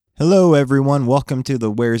Hello, everyone. Welcome to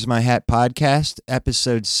the Where's My Hat podcast,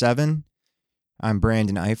 episode 7. I'm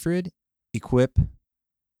Brandon Eifrid, Equip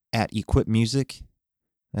at Equip Music.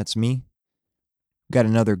 That's me. Got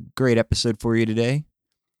another great episode for you today.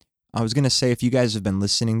 I was going to say, if you guys have been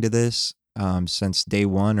listening to this since day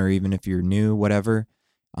one, or even if you're new, whatever,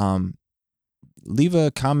 leave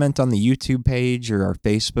a comment on the YouTube page or our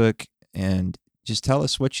Facebook and just tell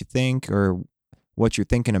us what you think or what you're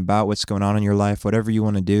thinking about, what's going on in your life, whatever you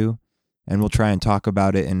want to do, and we'll try and talk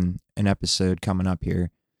about it in an episode coming up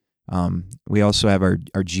here. We also have our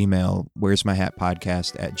Gmail, Where's My Hat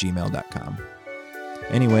Podcast at gmail.com.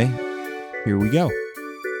 Anyway, here we go.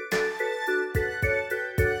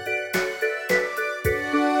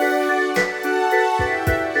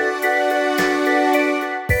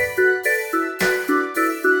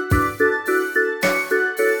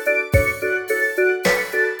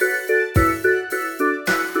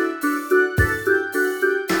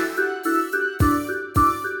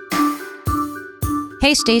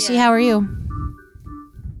 Hey, Stacey, how are you?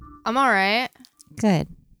 I'm all right. Good.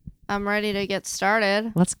 I'm ready to get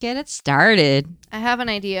started. Let's get it started. I have an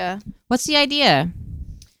idea. What's the idea?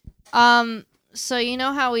 So you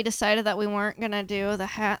know how we decided that we weren't going to do the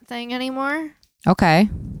hat thing anymore? Okay.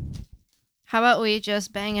 How about we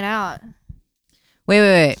just bang it out?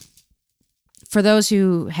 Wait. For those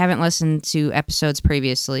who haven't listened to episodes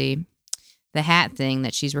previously, the hat thing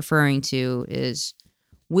that she's referring to is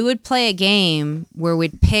we would play a game where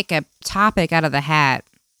we'd pick a topic out of the hat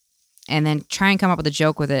and then try and come up with a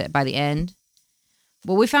joke with it by the end.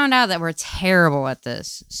 Well, we found out that we're terrible at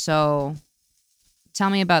this. So tell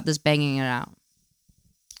me about this banging it out.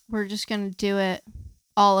 We're just going to do it,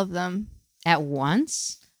 all of them. At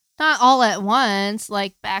once? Not all at once,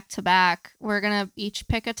 like back to back. We're going to each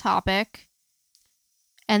pick a topic,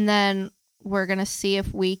 and then we're going to see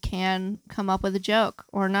if we can come up with a joke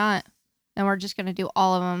or not. And we're just going to do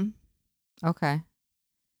all of them. Okay.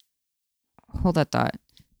 Hold that thought.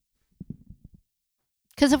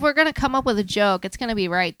 Because if we're going to come up with a joke, it's going to be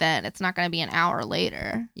right then. It's not going to be an hour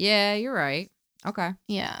later. Yeah, you're right. Okay.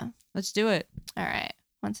 Yeah. Let's do it. All right.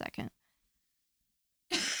 1 second.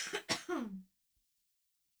 Do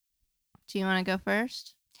you want to go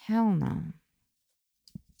first? Hell no.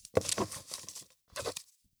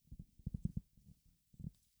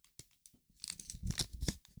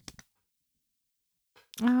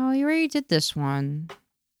 Oh, you already did this one.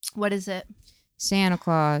 What is it? Santa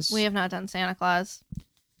Claus. We have not done Santa Claus.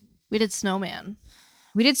 We did Snowman.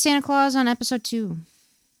 We did Santa Claus on episode 2.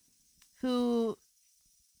 Who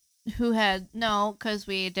had... No, because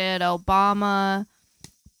we did Obama,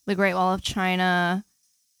 the Great Wall of China,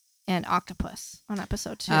 and Octopus on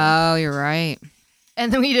episode 2. Oh, you're right.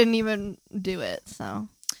 And then we didn't even do it, so...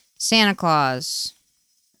 Santa Claus.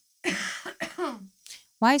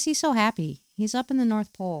 Why is he so happy? He's up in the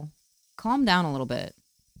North Pole. Calm down a little bit.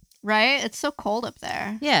 Right? It's so cold up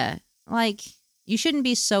there. Yeah. Like, you shouldn't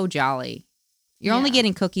be so jolly. You're only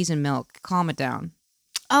getting cookies and milk. Calm it down.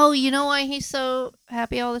 Oh, you know why he's so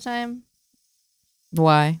happy all the time?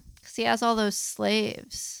 Why? Because he has all those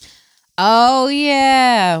slaves. Oh,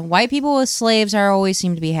 yeah. White people with slaves always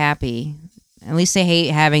seem to be happy. At least they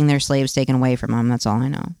hate having their slaves taken away from them. That's all I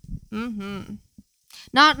know. Mm-hmm.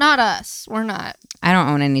 Not us. We're not. I don't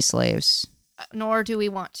own any slaves. Nor do we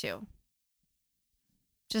want to.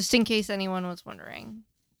 Just in case anyone was wondering.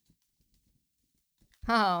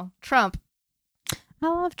 Oh, Trump. I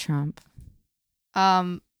love Trump.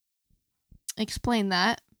 Explain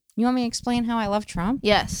that. You want me to explain how I love Trump?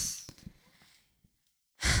 Yes.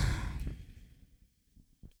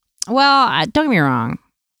 Well, don't get me wrong.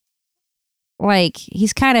 Like,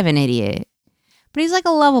 he's kind of an idiot. But he's like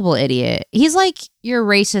a lovable idiot. He's like your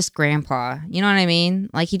racist grandpa. You know what I mean?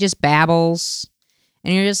 Like, he just babbles.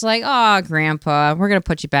 And you're just like, oh, grandpa, we're going to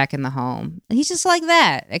put you back in the home. He's just like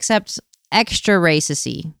that, except extra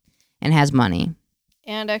racisty and has money.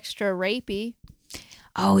 And extra rapey.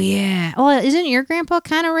 Oh, yeah. Well, isn't your grandpa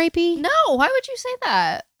kind of rapey? No, why would you say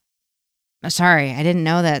that? Sorry, I didn't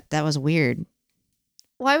know that. That was weird.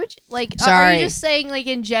 Why would you, like, Sorry. are you just saying, like,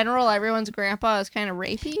 in general, everyone's grandpa is kind of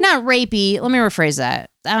rapey? Not rapey. Let me rephrase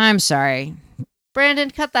that. I'm sorry.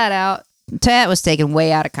 Brandon, cut that out. That was taken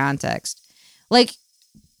way out of context. Like,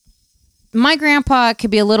 my grandpa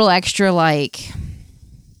could be a little extra, like,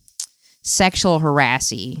 sexual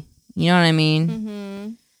harassy. You know what I mean? Mm-hmm.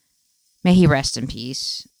 May he rest in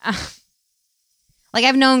peace. Like,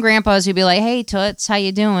 I've known grandpas who'd be like, hey, Toots, how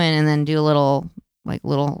you doing? And then do a little, get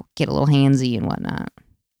a little handsy and whatnot.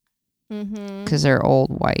 Mm-hmm. Because they're old,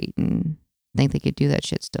 white, and think they could do that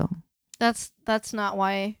shit still. That's not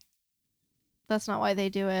why. That's not why they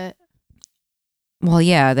do it. Well,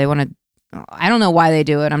 yeah, they want to. I don't know why they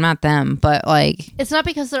do it. I'm not them, but like, It's not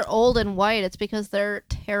because they're old and white. It's because they're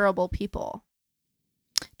terrible people.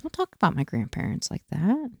 don't talk about my grandparents like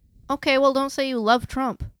that. Okay, well, don't say you love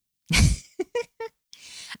Trump.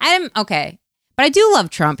 Okay, but I do love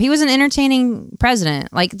Trump. He was an entertaining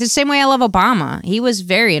president, like the same way I love Obama. He was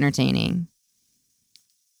very entertaining.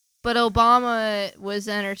 But Obama was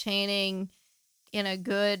entertaining in a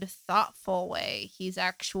good, thoughtful way. He's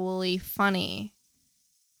actually funny.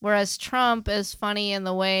 Whereas Trump is funny in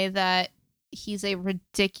the way that he's a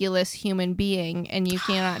ridiculous human being and you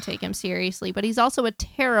cannot take him seriously. But he's also a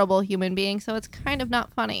terrible human being, so it's kind of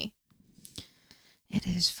not funny. It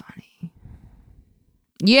is funny.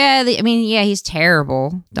 Yeah, he's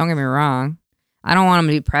terrible. Don't get me wrong. I don't want him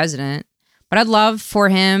to be president. But I'd love for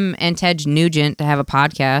him and Ted Nugent to have a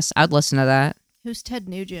podcast. I'd listen to that. Who's Ted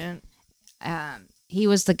Nugent? He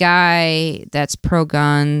was the guy that's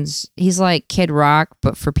pro-guns. He's like Kid Rock,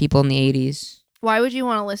 but for people in the 80s. Why would you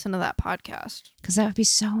want to listen to that podcast? Because that would be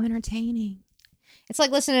so entertaining. It's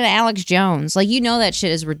like listening to Alex Jones. Like, you know that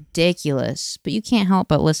shit is ridiculous, but you can't help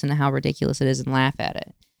but listen to how ridiculous it is and laugh at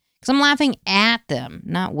it. Because I'm laughing at them,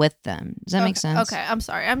 not with them. Does that make sense? Okay, I'm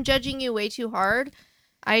sorry. I'm judging you way too hard.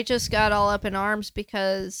 I just got all up in arms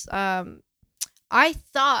because I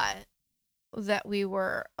thought that we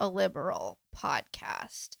were a liberal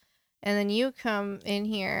podcast. And then you come in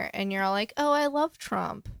here and you're all like, oh, I love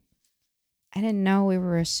Trump. I didn't know we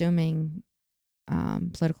were assuming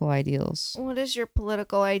political ideals. What is your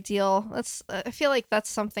political ideal? I feel like that's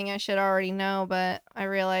something I should already know, but I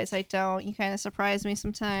realize I don't. You kind of surprise me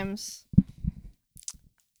sometimes. I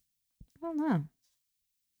don't know.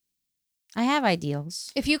 I have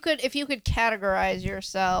ideals. If you could categorize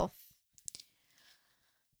yourself,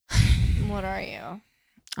 what are you?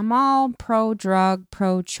 I'm all pro-drug,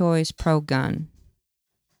 pro-choice, pro-gun.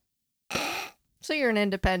 So you're an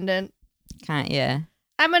independent. Yeah.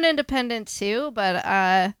 I'm an independent too, but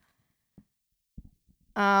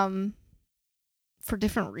for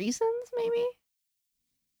different reasons, maybe.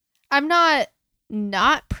 I'm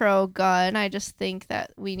not pro-gun. I just think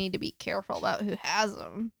that we need to be careful about who has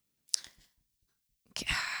them.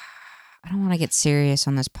 I don't want to get serious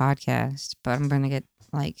on this podcast, but I'm going to get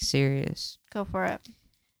like serious. Go for it.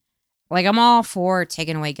 Like, I'm all for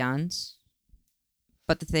taking away guns.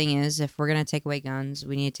 But the thing is, if we're going to take away guns,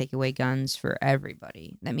 we need to take away guns for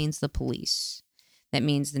everybody. That means the police. That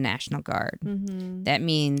means the National Guard. Mm-hmm. That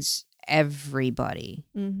means everybody.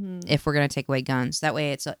 Mm-hmm. If we're going to take away guns. That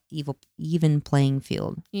way it's an even playing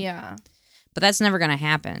field. Yeah. But that's never going to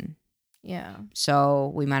happen. Yeah.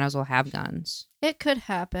 So we might as well have guns. It could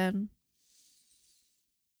happen.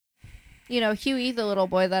 You know, Huey, the little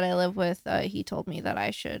boy that I live with, he told me that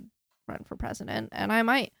I should run for president, and I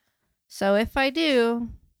might. So if I do,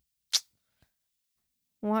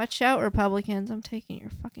 watch out, Republicans. I'm taking your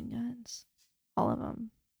fucking guns. All of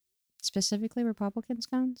them. Specifically Republicans'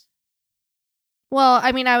 guns? Well,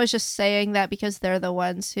 I mean, I was just saying that because they're the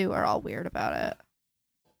ones who are all weird about it.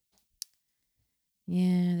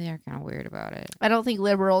 Yeah, they are kind of weird about it. I don't think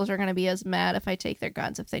liberals are going to be as mad if I take their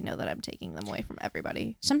guns if they know that I'm taking them away from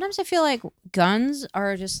everybody. Sometimes I feel like guns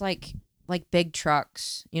are just like big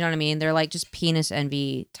trucks. You know what I mean? They're like just penis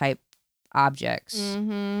envy type objects.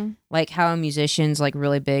 Mm-hmm. Like how musicians like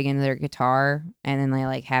really big into their guitar and then they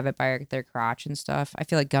like have it by their crotch and stuff. I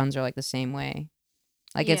feel like guns are like the same way.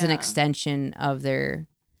 Like it's an Yeah. extension of their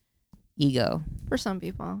ego. For some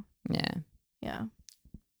people. Yeah. Yeah.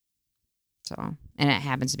 So, and it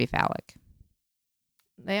happens to be phallic.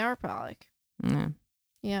 They are phallic. Yeah.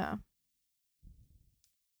 Yeah.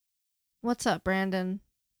 What's up, Brandon?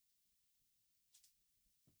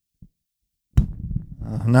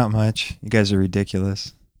 Not much. You guys are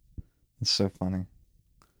ridiculous. It's so funny.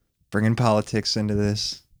 Bringing politics into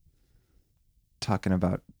this. Talking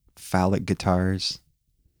about phallic guitars.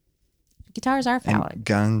 Guitars are phallic. And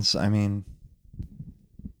guns. I mean,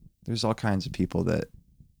 there's all kinds of people that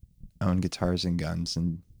own guitars and guns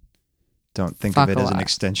and don't think Fuck of it a as an lot.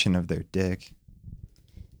 extension of their dick.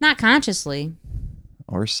 Not consciously.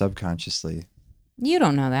 Or subconsciously. You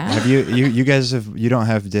don't know that. Have you guys you don't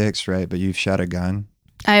have dicks, right? But you've shot a gun.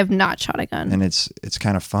 I have not shot a gun. And it's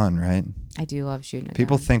kind of fun, right? I do love shooting a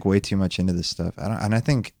People gun. think way too much into this stuff. I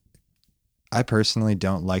think I personally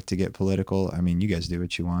don't like to get political. I mean, you guys do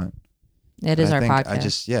what you want. It is I our think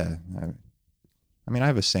podcast. I mean, I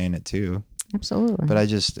have a say in it too. Absolutely. But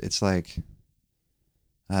it's like,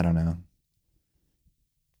 I don't know.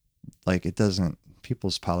 Like, it doesn't,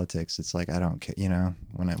 people's politics, it's like, I don't care, you know?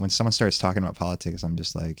 When someone starts talking about politics, I'm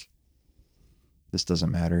just like, this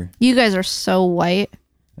doesn't matter. You guys are so white.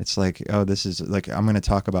 It's like, oh, this is like, I'm going to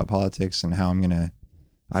talk about politics and how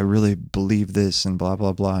I really believe this and blah,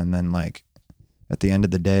 blah, blah. And then like at the end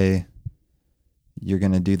of the day, you're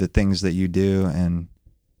going to do the things that you do. And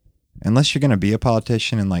unless you're going to be a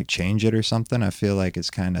politician and like change it or something, I feel like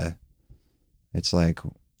it's like,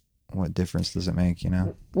 what difference does it make, you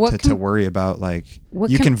know, to worry about like,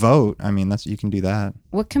 you can vote. I mean, you can do that.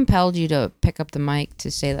 What compelled you to pick up the mic to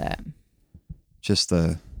say that? Just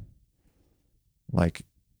like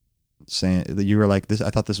saying that you were like this. I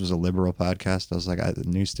thought this was a liberal podcast. I was like,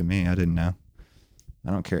 news to me. I didn't know.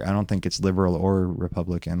 I don't care. I don't think it's liberal or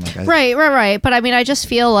Republican. Like, right. But I mean, I just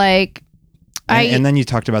feel like and then you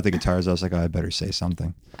talked about the guitars. I was like, oh, I better say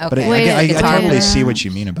something. Okay. But I totally see what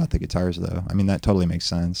you mean about the guitars, though. I mean, that totally makes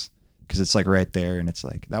sense because it's like right there, and it's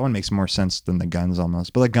like that one makes more sense than the guns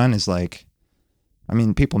almost. But the gun is like, I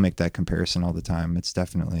mean, people make that comparison all the time. It's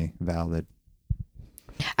definitely valid.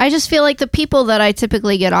 I just feel like the people that I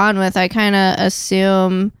typically get on with, I kind of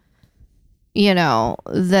assume, you know,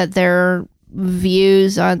 that their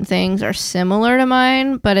views on things are similar to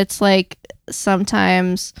mine, but it's like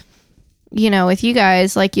sometimes, you know, with you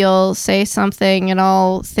guys, like you'll say something and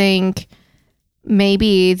I'll think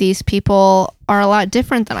maybe these people are a lot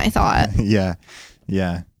different than I thought. Yeah.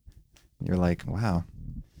 You're like, wow.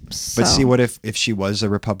 So. But see, what if she was a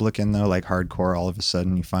Republican though, like hardcore, all of a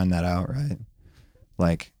sudden you find that out, right?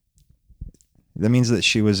 Like that means that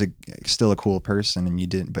she was still a cool person and you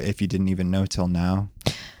didn't, but if you didn't even know till now.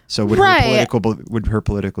 So would her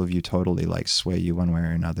political view totally like sway you one way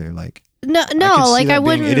or another? Like no, like I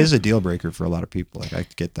wouldn't. It is a deal breaker for a lot of people. Like I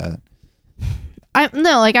get that.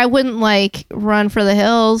 I wouldn't like run for the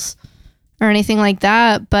hills or anything like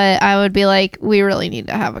that. But I would be like, we really need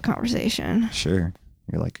to have a conversation. Sure,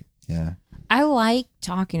 you're like, yeah. I like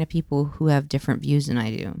talking to people who have different views than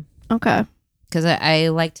I do. Okay. Because I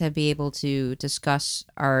like to be able to discuss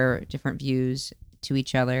our different views to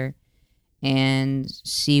each other and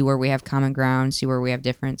see where we have common ground, see where we have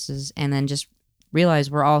differences, and then just realize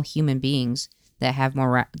we're all human beings that have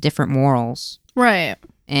different morals. Right.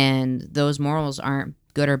 And those morals aren't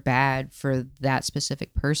good or bad for that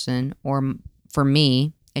specific person or for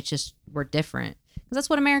me. It's just we're different. Because that's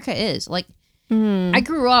what America is. Like, I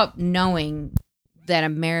grew up knowing that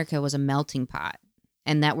America was a melting pot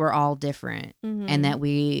and that we're all different and that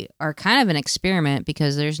we are kind of an experiment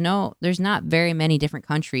because there's not very many different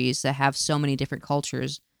countries that have so many different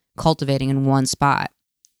cultures cultivating in one spot.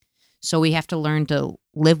 So we have to learn to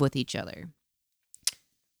live with each other.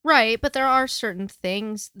 Right, but there are certain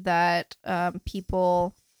things that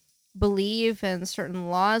people believe and certain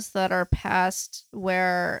laws that are passed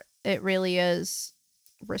where it really is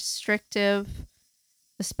restrictive,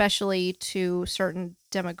 especially to certain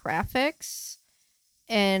demographics.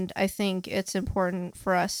 And I think it's important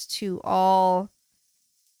for us to all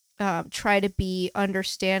try to be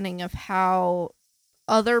understanding of how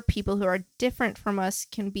other people who are different from us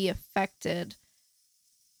can be affected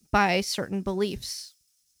by certain beliefs.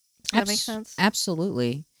 Does that make sense?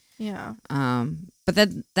 Absolutely. Yeah. But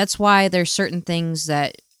that's why there's certain things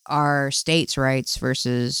that are states' rights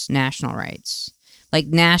versus national rights. Like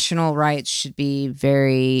national rights should be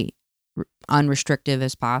very unrestrictive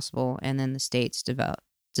as possible, and then the states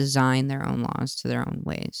design their own laws to their own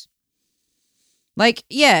ways. Like,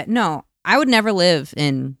 yeah, no, I would never live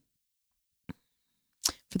in.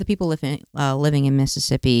 For the people living in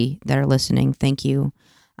Mississippi that are listening, thank you.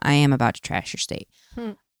 I am about to trash your state.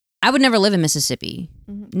 I would never live in Mississippi.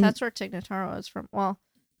 That's where Tig Notaro is from. Well,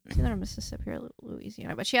 it's either Mississippi or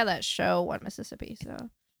Louisiana, but she had that show, One Mississippi, so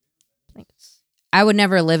I think I would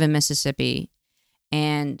never live in Mississippi,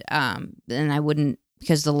 and I wouldn't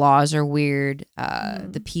because the laws are weird.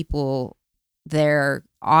 The people, they're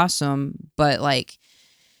awesome, but like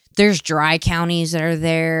there's dry counties that are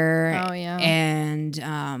there. Oh yeah,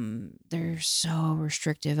 and they're so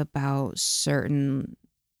restrictive about certain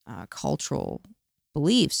cultural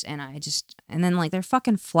beliefs, and then like their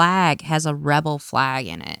fucking flag has a rebel flag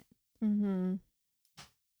in it.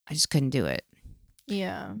 I just couldn't do it.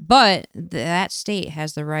 Yeah, but that state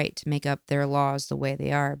has the right to make up their laws the way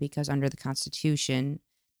they are because under the Constitution,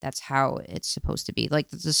 that's how it's supposed to be. Like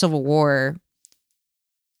the Civil War,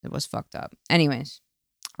 it was fucked up. Anyways,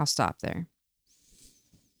 I'll stop there.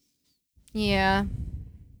 Yeah,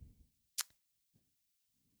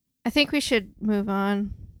 I think we should move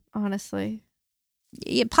on. Honestly.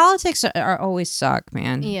 Yeah, politics are always suck,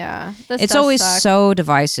 man. Yeah. It's always suck. So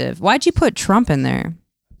divisive. Why'd you put Trump in there?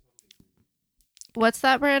 What's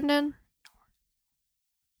that, Brandon?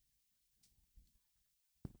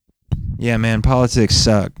 Yeah, man, politics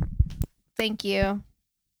suck. Thank you.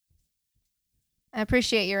 I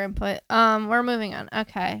appreciate your input. We're moving on.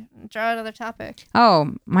 Okay. Draw another topic.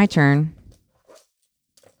 Oh, my turn.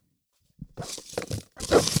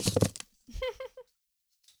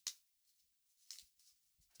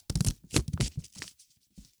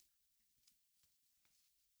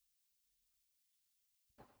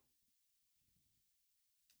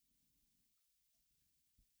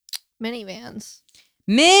 Minivans.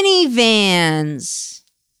 Minivans.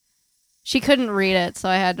 She couldn't read it, so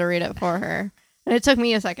I had to read it for her. And it took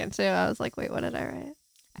me a second, too. I was like, wait, what did I write?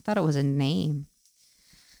 I thought it was a name.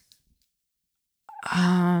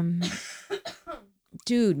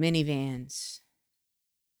 Dude, minivans.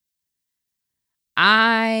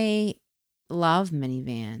 I love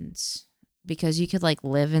minivans because you could like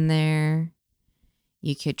live in there.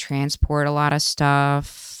 You could transport a lot of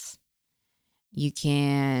stuff. You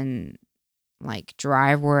can like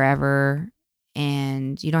drive wherever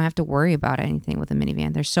and you don't have to worry about anything with a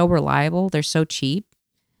minivan. They're so reliable. They're so cheap.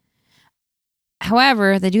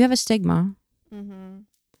 However, they do have a stigma. Mm-hmm.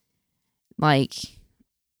 Like,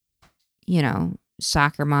 you know,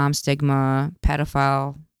 soccer mom stigma,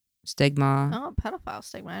 pedophile stigma. Oh, pedophile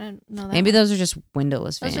stigma. I didn't know that. Maybe one. those are just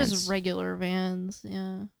windowless Those vans. are just regular vans.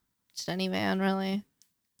 Yeah. Just any van, really.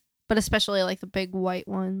 But especially like the big white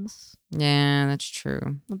ones. Yeah, that's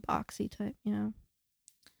true. The boxy type, you know.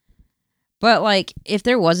 But like, if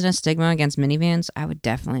there wasn't a stigma against minivans, I would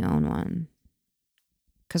definitely own one.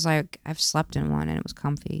 Cause I've slept in one and it was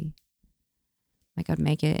comfy. Like I'd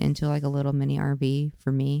make it into like a little mini RV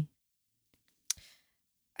for me.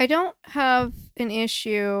 I don't have an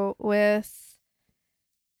issue with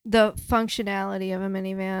the functionality of a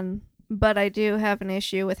minivan, but I do have an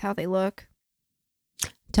issue with how they look.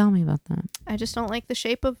 Tell me about that. I just don't like the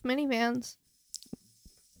shape of minivans.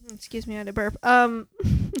 Excuse me, I had a burp.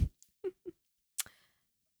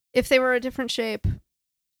 If they were a different shape,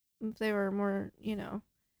 if they were more, you know,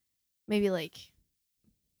 maybe like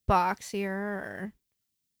boxier or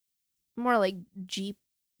more like Jeep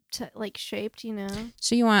like shaped, you know.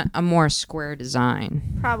 So you want a more square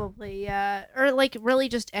design? Probably, yeah. Or like really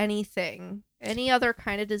just anything. Any other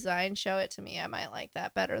kind of design, show it to me. I might like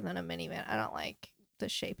that better than a minivan. I don't like the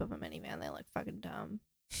shape of a minivan. They look fucking dumb.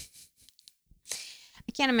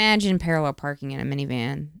 I can't imagine parallel parking in a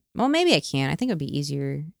minivan. Well, maybe I can. I think it would be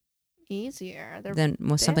easier They're than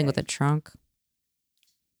with something with a big. trunk.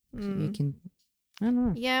 Mm. You can, I don't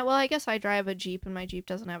know. Yeah, well, I guess I drive a Jeep and my Jeep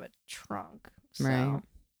doesn't have a trunk. So, Right.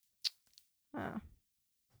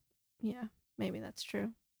 Yeah, maybe that's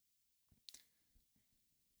true.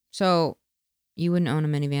 So you wouldn't own a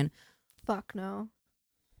minivan? Fuck no.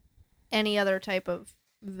 Any other type of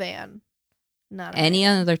van, not a Any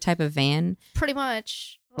minivan. other type of van? Pretty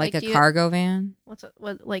much. Like a do you- cargo van?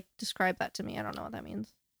 Like, describe that to me. I don't know what that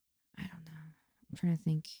means. I don't know. I'm trying to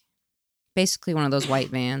think. Basically one of those white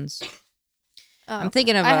vans. Oh, I'm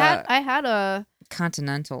thinking of I had a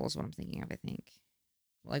Continental is what I'm thinking of, I think.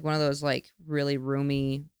 Like one of those like really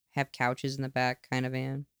roomy, have couches in the back kind of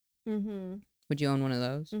van. mm-hmm. Would you own one of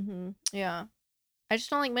those? Mm-hmm. Yeah. I just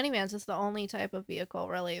don't like minivans. It's the only type of vehicle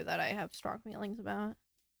really that I have strong feelings about.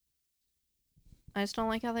 I just don't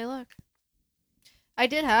like how they look. I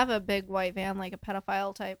did have a big white van, like a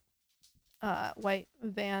pedophile type white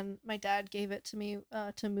van. My dad gave it to me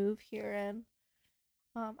to move here in.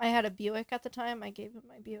 I had a Buick at the time. I gave him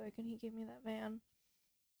my Buick and he gave me that van.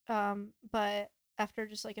 But after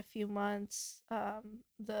just like a few months,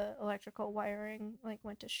 the electrical wiring like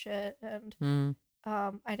went to shit and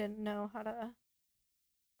I didn't know how to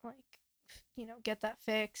like get that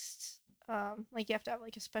fixed. Like you have to have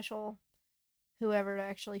like a special whoever to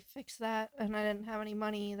actually fix that, and I didn't have any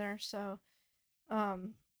money either, so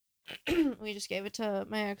we just gave it to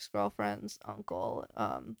my ex-girlfriend's uncle,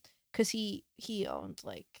 because he owned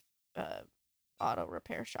like a auto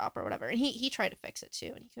repair shop or whatever, and he tried to fix it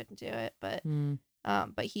too and he couldn't do it,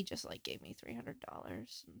 but he just like gave me $300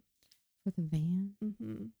 for the van.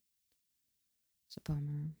 Mm-hmm. It's a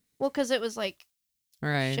bummer. Well, because it was like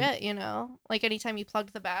Right. shit, like anytime you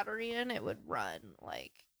plugged the battery in, it would run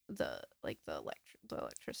like the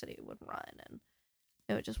electricity would run and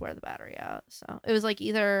it would just wear the battery out. So it was like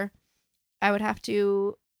either I would have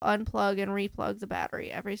to unplug and replug the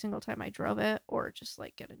battery every single time I drove it, or just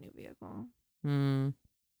like get a new vehicle.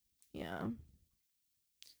 Yeah. All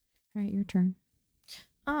right, your turn.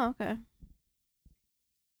 Oh, okay.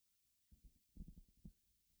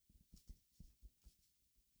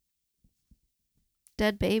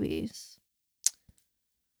 Dead babies.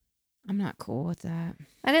 I'm not cool with that.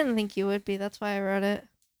 I didn't think you would be. That's why I wrote it.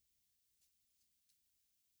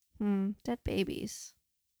 Dead babies.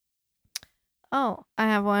 Oh, I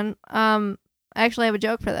have one. I actually have a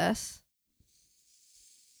joke for this.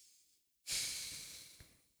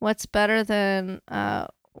 What's better than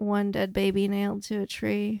one dead baby nailed to a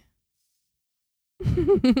tree?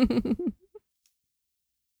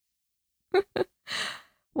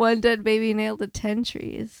 One dead baby nailed to 10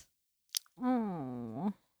 trees.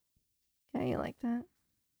 Oh. Yeah, you like that?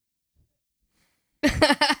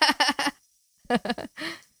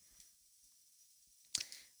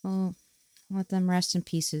 Well, let them rest in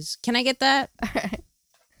pieces. Can I get that? All right.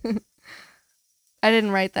 I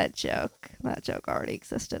didn't write that joke. That joke already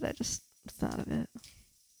existed. I just thought of it.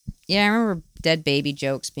 Yeah, I remember dead baby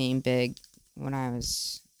jokes being big when I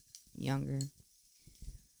was younger.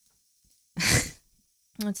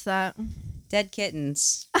 What's that? Dead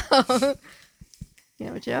kittens. You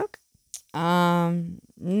have a joke?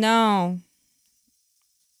 No.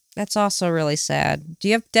 That's also really sad. Do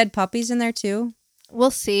you have dead puppies in there too?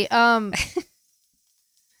 We'll see. You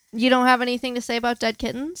don't have anything to say about dead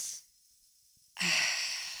kittens?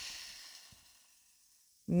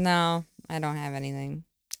 No, I don't have anything.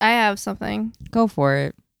 I have something. Go for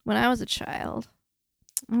it. When I was a child,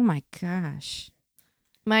 Oh my gosh.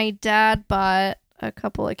 my dad bought a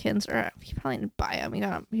couple of kittens, or he probably didn't buy them.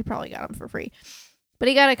 He probably got them for free. But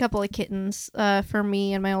he got a couple of kittens for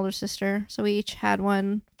me and my older sister. So we each had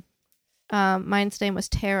one. Mine's name was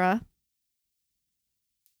Tara.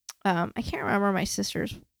 I can't remember my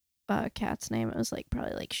sister's cat's name. It was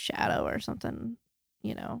probably like Shadow or something,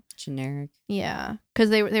 you know. Generic. Yeah, because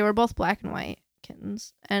they were both black and white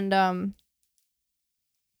kittens. And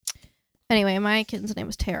anyway, my kitten's name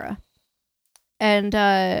was Tara.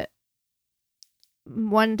 And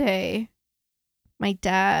one day, my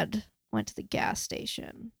dad went to the gas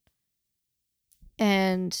station.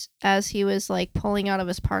 And as he was pulling out of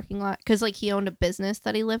his parking lot, because he owned a business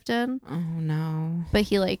that he lived in, Oh no. but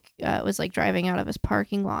he was driving out of his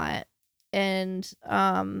parking lot, and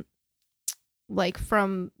from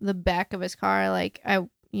the back of his car,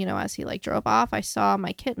 as he drove off, I saw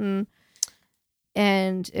my kitten,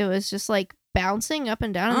 and it was just bouncing up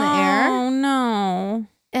and down in the air. Oh no.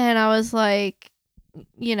 And I was I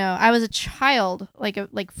was a child,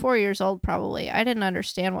 4 years old probably. I didn't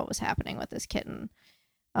understand what was happening with this kitten.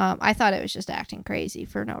 I thought it was just acting crazy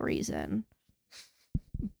for no reason.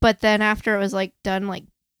 But then after it was done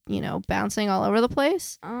bouncing all over the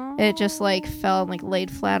place, it just fell and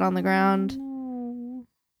laid flat on the ground. No.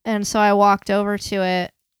 And so I walked over to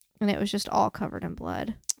it, and it was just all covered in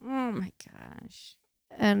blood. Oh my gosh.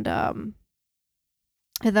 And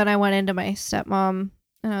then I went into my stepmom,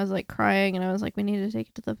 and I was crying, and I was we need to take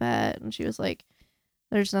it to the vet. And she was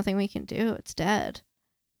there's nothing we can do. It's dead.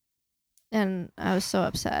 And I was so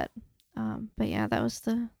upset. But yeah, that was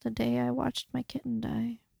the day I watched my kitten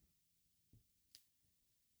die.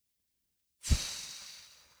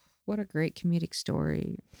 What a great comedic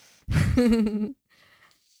story.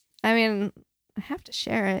 I mean, I have to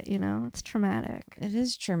share it, it's traumatic. It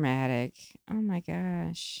is traumatic. Oh my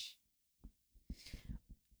gosh.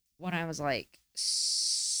 When I was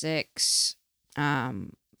 6,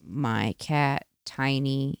 my cat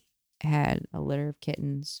Tiny had a litter of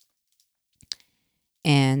kittens,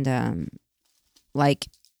 and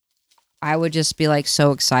I would just be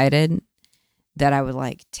so excited that I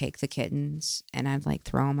would take the kittens, and I'd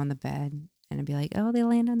throw them on the bed, and I'd be oh, they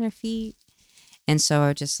land on their feet, and so I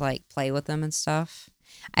would just play with them and stuff.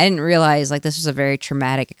 I didn't realize this was a very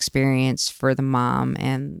traumatic experience for the mom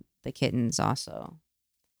and the kittens also.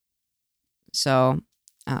 So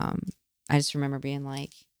I just remember being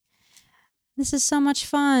this is so much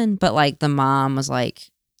fun. But the mom was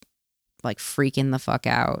freaking the fuck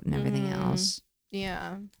out and everything else.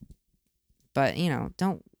 Yeah. But,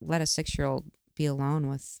 don't let a 6-year-old be alone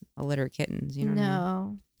with a litter of kittens. You know what I mean?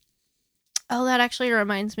 No. Oh, that actually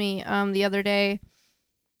reminds me. The other day,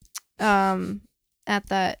 at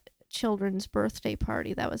that children's birthday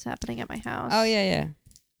party that was happening at my house. Oh, yeah.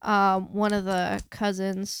 One of the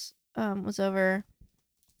cousins was over,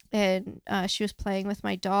 and she was playing with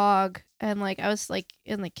my dog, and I was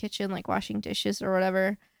in the kitchen washing dishes or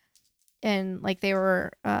whatever, and they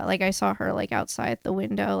were I saw her outside the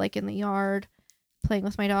window in the yard playing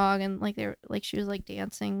with my dog, and they were she was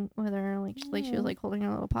dancing with her, she was holding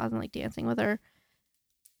her little paws and dancing with her,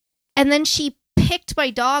 and then she picked my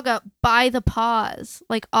dog up by the paws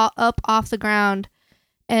up off the ground,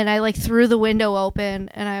 and I threw the window open,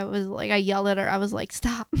 and I was I yelled at her. I was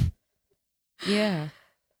stop. Yeah.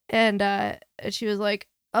 And she was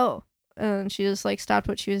oh, and she just stopped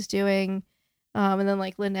what she was doing, and then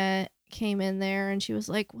Lynette came in there, and she was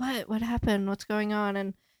what happened, what's going on?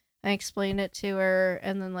 And I explained it to her,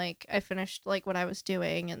 and then I finished what I was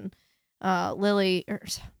doing, and Lily, or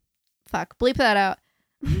fuck, bleep that out.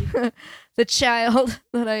 the child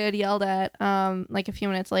that I had yelled at, like a few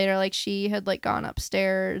minutes later, like she had like gone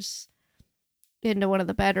upstairs into one of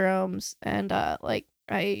the bedrooms, and like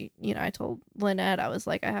I told Lynette, I was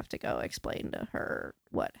like, I have to go explain to her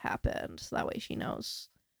what happened, so that way she knows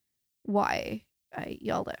why I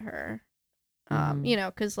yelled at her.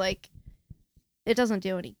 Because like it doesn't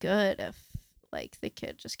do any good if like the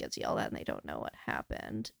kid just gets yelled at and they don't know what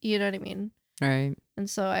happened. You know what I mean? Right. And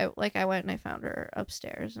so I went and I found her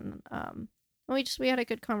upstairs, and we had a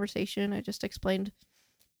good conversation. I just explained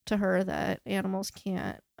to her that animals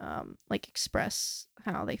can't like express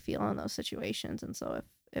how they feel in those situations, and so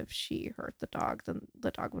if she hurt the dog, then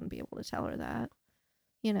the dog wouldn't be able to tell her that.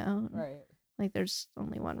 Right. Like there's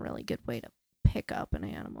only one really good way to pick up an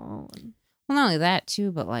animal. And Well, not only that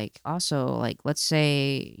too, but like also like let's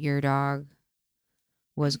say your dog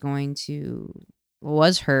was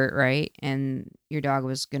hurt, right? And your dog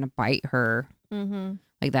was gonna bite her. mm-hmm.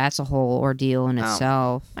 Like that's a whole ordeal in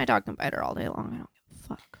itself. My dog can bite her all day long. I don't give a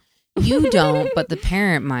fuck. You don't, but the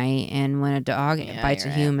parent might. And when a dog bites a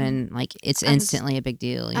you're right. human, like it's instantly a big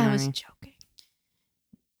deal. You know I what was I mean? joking.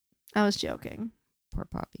 I was joking. Poor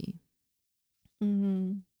puppy.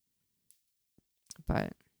 Mm-hmm.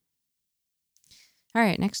 But all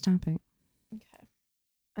right, next topic. Okay.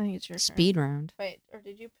 I think it's your turn. Speed round. Wait, or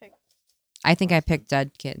did you pick? I think I picked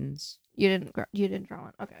dead kittens. You didn't draw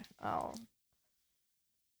one. Okay. I'll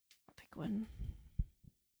pick one.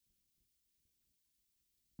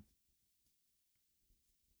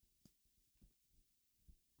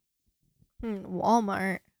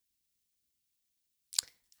 Walmart.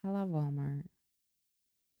 I love Walmart.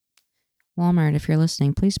 Walmart, if you're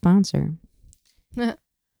listening, please sponsor.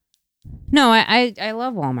 No, I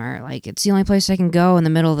love Walmart. Like it's the only place I can go in the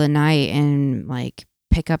middle of the night and like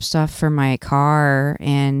pick up stuff for my car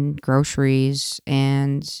and groceries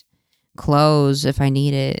and clothes if I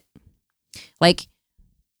need it. Like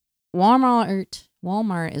Walmart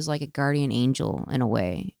is like a guardian angel in a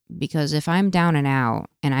way, because if I'm down and out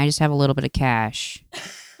and I just have a little bit of cash,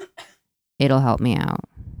 it'll help me out.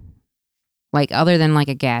 Like other than like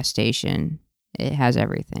a gas station, it has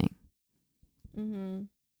everything. Mm-hmm.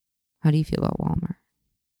 How do you feel about Walmart?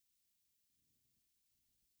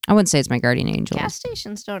 I wouldn't say it's my guardian angel. Gas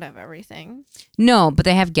stations don't have everything. No, but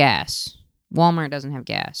they have gas. Walmart doesn't have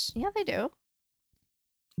gas. Yeah, they do.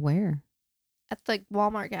 Where? At the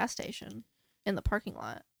Walmart gas station in the parking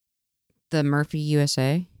lot. The Murphy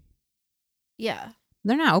USA? Yeah.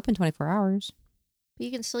 They're not open 24 hours. But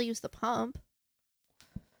you can still use the pump.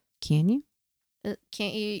 Can you?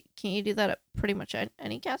 Can't you do that at pretty much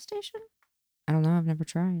any gas station? I don't know. I've never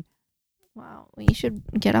tried. Wow. Well, you should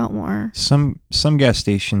get out more. Some gas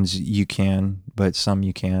stations you can, but some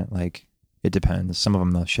you can't. Like it depends. Some of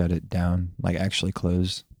them they'll shut it down, like actually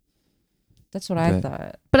close. That's what I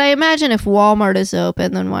thought. But I imagine if Walmart is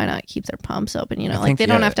open, then why not keep their pumps open? You know, like they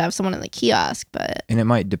don't have to have someone in the kiosk, but. And it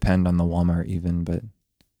might depend on the Walmart even, but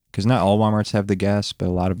because not all Walmarts have the gas, but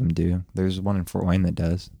a lot of them do. There's one in Fort Wayne that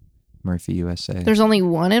does. Murphy USA. There's only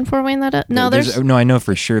one in Fort Wayne that does? No, No, I know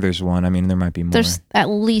for sure there's one. I mean, there might be more. There's at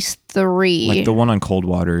least 3. Like the one on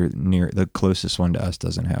Coldwater, near the closest one to us,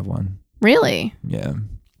 doesn't have one. Really? Yeah.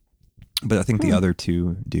 But I think the other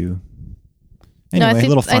 2 do. No, Anyway, a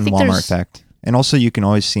little fun Walmart fact. And also, you can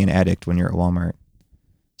always see an addict when you're at Walmart,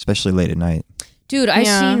 especially late at night. Dude, I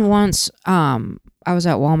seen once, I was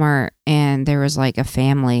at Walmart and there was like a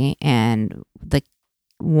family and the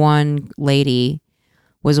one lady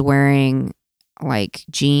was wearing like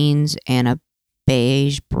jeans and a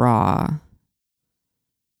beige bra.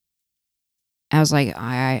 I was like,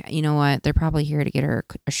 you know what? They're probably here to get her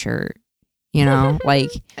a shirt. You know,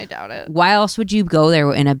 like I doubt it. Why else would you go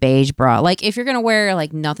there in a beige bra? Like if you're gonna wear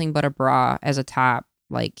like nothing but a bra as a top,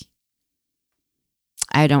 like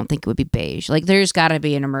I don't think it would be beige. Like there's got to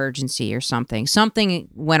be an emergency or something. Something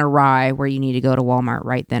went awry where you need to go to Walmart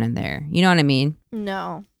right then and there. You know what I mean?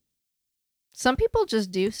 No. Some people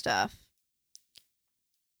just do stuff.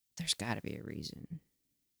 There's got to be a reason.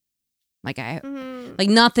 Like like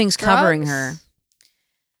nothing's covering her.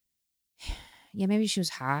 Yeah, maybe she was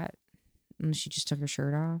hot and she just took her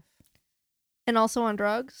shirt off. And also on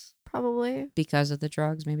drugs, probably. Because of the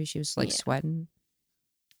drugs, maybe she was like sweating.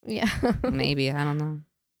 Yeah. Maybe, I don't know.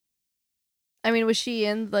 I mean, was she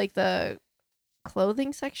in like the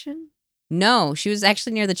clothing section? No, she was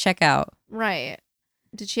actually near the checkout. Right.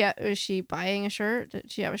 Was she buying a shirt?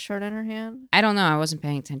 Did she have a shirt in her hand? I don't know. I wasn't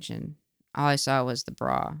paying attention. All I saw was the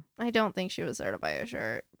bra. I don't think she was there to buy a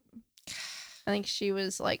shirt. I think she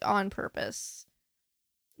was like on purpose,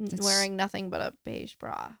 wearing nothing but a beige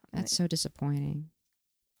bra. That's so disappointing.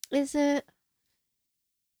 Is it?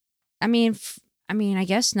 I mean, I mean, I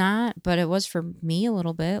guess not, but it was for me a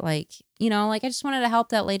little bit. Like, you know, like I just wanted to help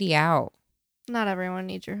that lady out. Not everyone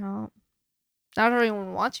needs your help. Not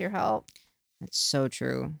everyone wants your help. That's so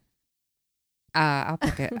true. I'll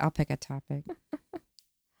pick a topic.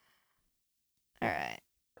 All right.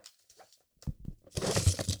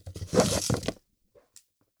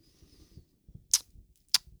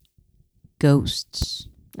 Ghosts.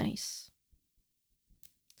 Nice.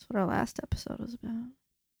 That's what our last episode was about.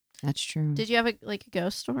 That's true. Did you have a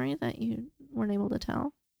ghost story that you weren't able to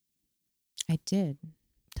tell? I did.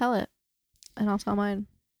 Tell it, and I'll tell mine.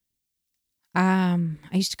 I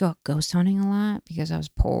used to go ghost hunting a lot because I was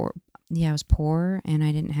poor. Yeah, I was poor and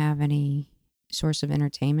I didn't have any source of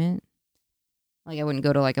entertainment. Like I wouldn't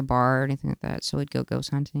go to like a bar or anything like that. So we'd go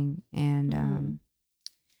ghost hunting. And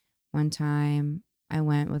one time I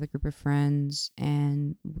went with a group of friends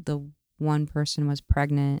and the one person was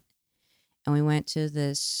pregnant. And we went to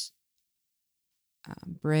this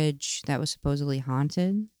bridge that was supposedly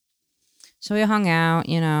haunted. So we hung out,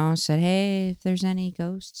 you know, said, hey, if there's any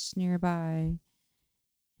ghosts nearby,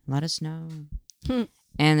 let us know.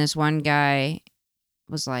 And this one guy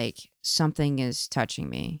was like, something is touching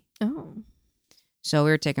me. Oh. So we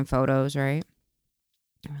were taking photos, right?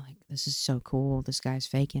 And we're like, this is so cool. This guy's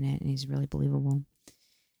faking it and he's really believable.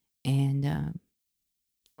 And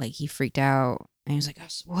like he freaked out and he was like,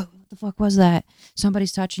 what the fuck was that?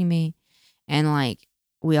 Somebody's touching me. And like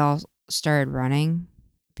we all started running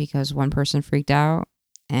because one person freaked out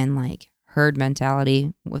and like herd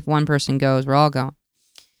mentality. If one person goes, we're all going.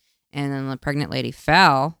 And then the pregnant lady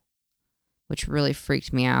fell, which really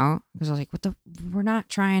freaked me out because I was like, we're not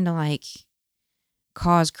trying to like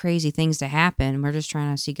cause crazy things to happen. We're just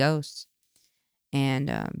trying to see ghosts.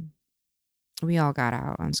 And we all got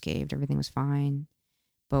out unscathed. Everything was fine.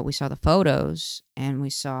 But we saw the photos and we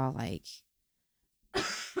saw like,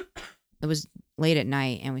 it was late at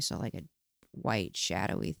night and we saw like a white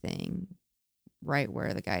shadowy thing right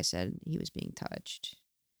where the guy said he was being touched.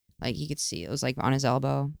 Like you could see, it was like on his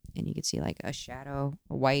elbow and you could see like a shadow,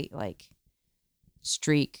 a white like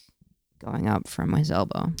streak going up from his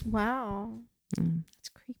elbow. Wow. That's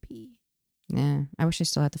creepy. Yeah. I wish I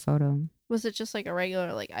still had the photo. Was it just like a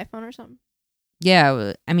regular like iPhone or something?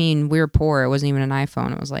 Yeah. I mean, we were poor. It wasn't even an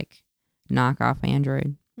iPhone. It was like knockoff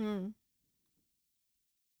Android.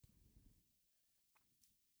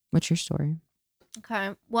 What's your story?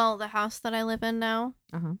 Okay. Well, the house that I live in now.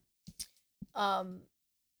 Uh-huh.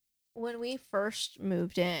 When we first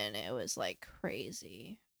moved in, it was like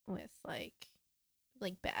crazy with like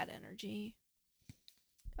bad energy.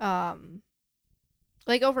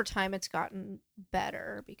 Like over time it's gotten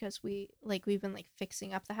better because we've been like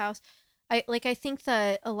fixing up the house. I think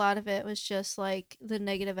that a lot of it was just like the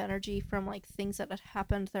negative energy from like things that had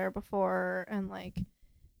happened there before, and like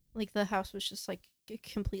the house was just like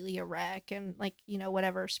completely a wreck, and like, you know,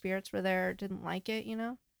 whatever spirits were there didn't like it, you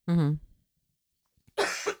know. Mm-hmm.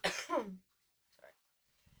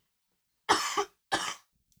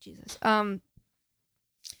 Jesus.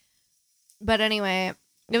 But anyway,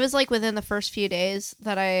 it was like within the first few days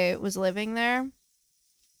that I was living there,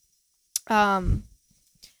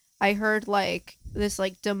 I heard like this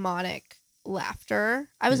like demonic laughter.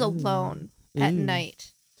 I was alone at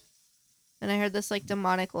night, and I heard this like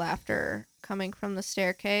demonic laughter coming from the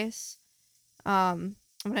staircase. I'm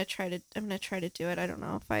gonna try to do it. I don't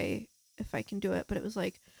know if I can do it, but it was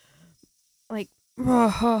like ha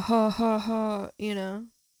ha ha ha ha, you know,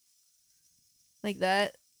 like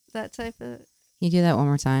that type of. Can you do that one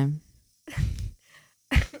more time?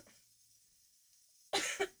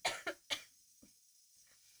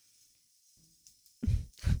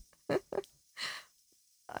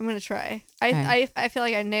 I'm gonna try. Okay. I feel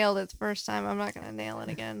like I nailed it the first time. I'm not gonna nail it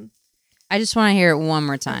again. I just want to hear it one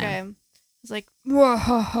more time. Okay. It's like ha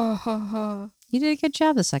ha ha ha. You did a good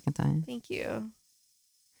job the second time. Thank you.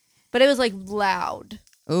 But it was like loud.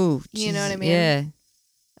 Oh, you know what I mean? Yeah.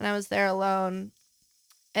 And I was there alone.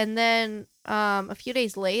 And then a few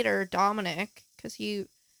days later, Dominic, because he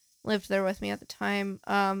lived there with me at the time,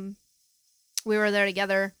 we were there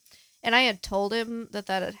together, and I had told him that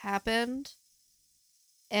had happened,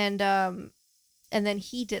 and then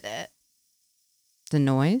he did it. The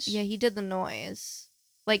noise? Yeah, he did the noise,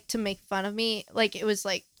 like to make fun of me. Like it was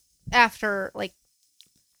like after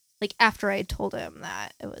after I had told him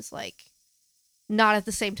that. It was like not at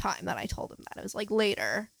the same time that I told him that. It was like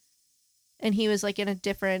later. And he was like in a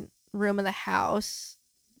different room of the house,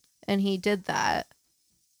 and he did that,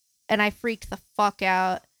 and I freaked the fuck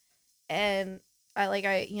out. And I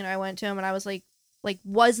went to him and I was like,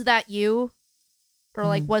 was that you, or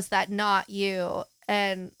like was that not you?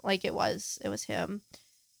 And like it was him.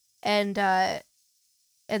 And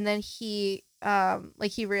and then he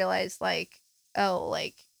he realized like, oh,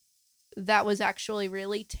 like that was actually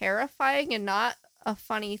really terrifying and not a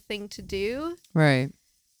funny thing to do. Right.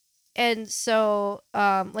 And so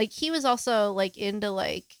like he was also like into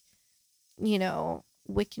like, you know,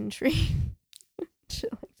 Wiccantry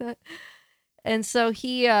shit like that. And so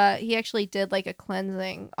he actually did like a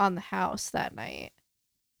cleansing on the house that night.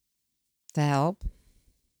 To help.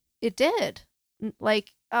 It did.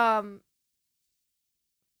 Like oh,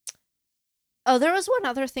 there was one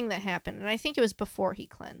other thing that happened, and I think it was before he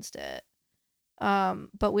cleansed it.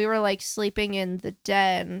 But we were like sleeping in the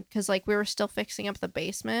den because like we were still fixing up the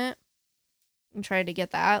basement and trying to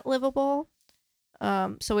get that livable.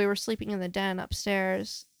 So we were sleeping in the den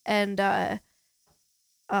upstairs, and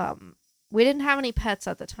we didn't have any pets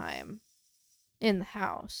at the time in the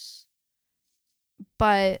house.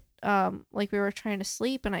 But like we were trying to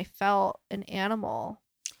sleep, and I felt an animal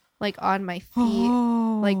like on my feet,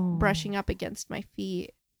 like brushing up against my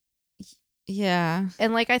feet. Yeah.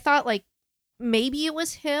 And like I thought like maybe it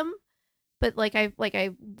was him, but like I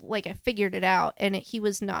figured it out, and he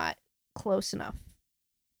was not close enough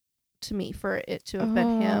to me for it to have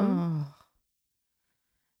been him.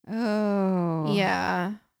 Oh.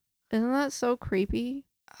 Yeah. Isn't that so creepy?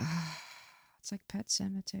 It's like Pet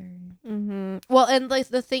Cemetery. Mm-hmm. Well, and like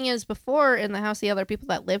the thing is, before in the house, the other people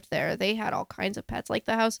that lived there, they had all kinds of pets. Like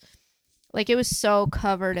the house, like it was so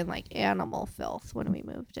covered in like animal filth when we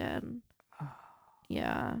moved in.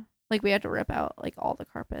 Yeah, like we had to rip out like all the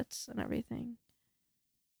carpets and everything.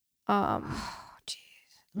 Oh,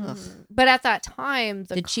 jeez. But at that time,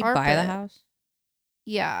 Did she buy the house?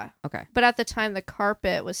 Yeah. Okay. But at the time, the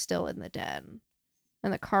carpet was still in the den,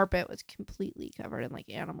 and the carpet was completely covered in like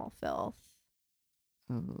animal filth.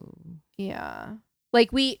 Oh. Yeah. Like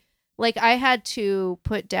I had to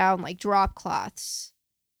put down like drop cloths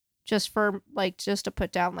just to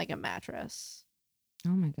put down like a mattress. Oh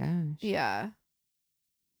my gosh. Yeah.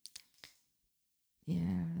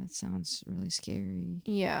 Yeah, that sounds really scary.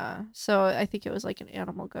 Yeah. So I think it was like an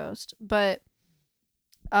animal ghost. But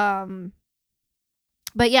yeah,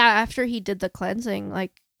 after he did the cleansing,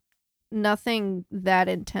 like nothing that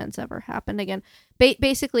intense ever happened again.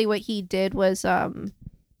 Basically what he did was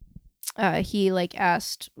he like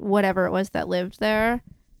asked whatever it was that lived there.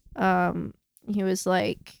 He was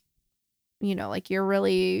like, you know, like, you're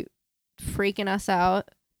really freaking us out.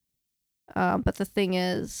 But the thing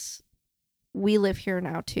is, we live here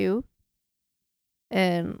now too.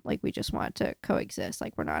 And like, we just want to coexist.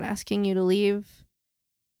 Like, we're not asking you to leave.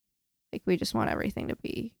 Like, we just want everything to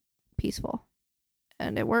be peaceful.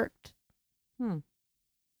 And it worked.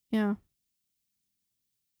 Yeah.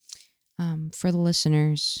 For the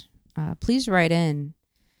listeners, please write in.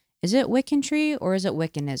 Is it Wiccantry or is it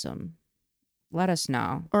Wiccanism? Let us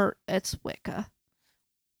know. Or it's Wicca.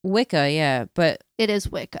 Wicca, yeah, but it is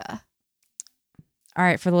Wicca. All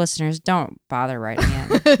right, for the listeners, don't bother writing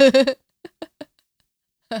in.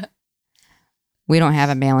 We don't have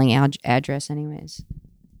a mailing address anyways.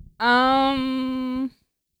 Have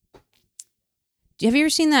you ever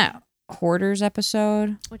seen that Hoarders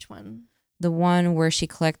episode? Which one? The one where she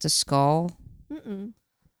collects a skull? Mm-mm.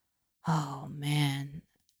 Oh, man.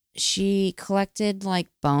 She collected, like,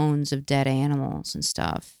 bones of dead animals and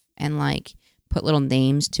stuff. And, like, put little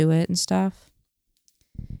names to it and stuff.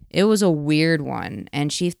 It was a weird one.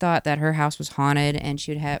 And she thought that her house was haunted. And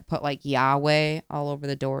she would have put, like, Yahweh all over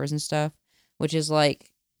the doors and stuff. Which is,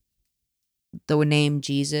 like, the name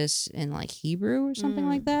Jesus in, like, Hebrew or something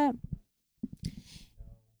like that.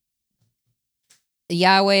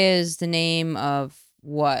 Yahweh is the name of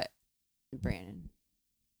what, Brandon?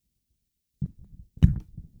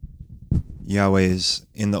 Yahweh is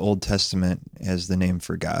in the Old Testament as the name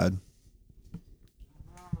for God.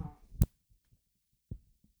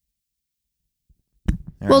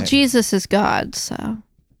 Well, right. Jesus is God, so.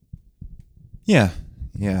 Yeah.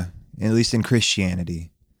 At least in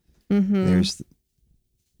Christianity, there's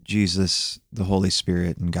Jesus, the Holy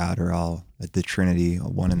Spirit, and God are all the Trinity,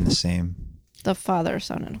 one and the same. The Father,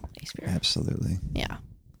 Son, and Holy Spirit. Absolutely. Yeah.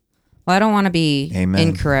 Well, I don't want to be Amen.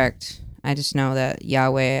 Incorrect. I just know that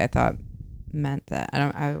Yahweh, I thought, meant that.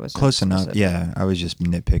 I was close enough. Yeah, I was just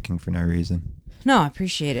nitpicking for no reason. No, I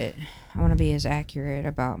appreciate it. I want to be as accurate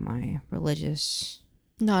about my religious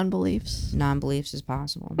non-beliefs as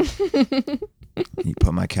possible. You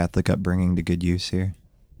put my Catholic upbringing to good use here.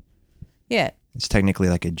 Yeah. It's technically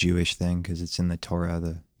like a Jewish thing because it's in the Torah,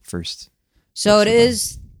 the first. So it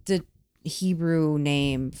is the Hebrew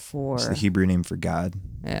name for... It's the Hebrew name for God.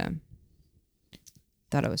 Yeah.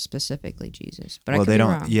 Thought it was specifically Jesus. But well, I could they be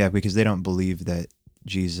don't. wrong. Yeah, because they don't believe that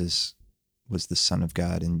Jesus was the Son of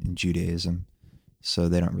God in Judaism. So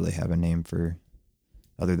they don't really have a name for,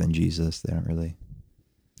 other than Jesus. They don't really.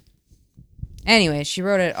 Anyway, she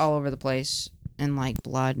wrote it all over the place in like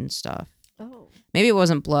blood and stuff. Oh. Maybe it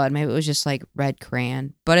wasn't blood. Maybe it was just like red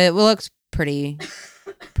crayon. But it looked pretty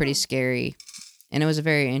scary. And it was a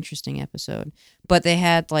very interesting episode. But they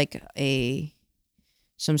had like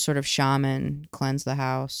some sort of shaman cleanse the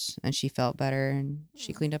house, and she felt better, and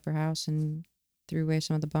she cleaned up her house and threw away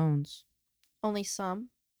some of the bones. Only some?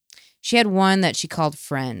 She had one that she called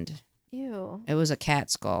Friend. Ew. It was a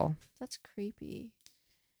cat skull. That's creepy.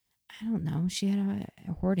 I don't know. She had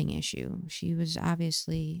a hoarding issue. She was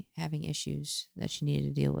obviously having issues that she needed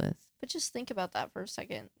to deal with. But just think about that for a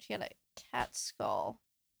second. She had a cat skull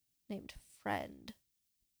named Friend.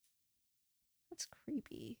 That's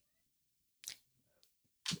creepy.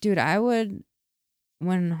 Dude, I would,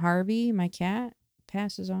 when Harvey, my cat,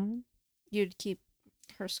 passes on, You'd keep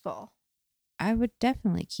her skull. I would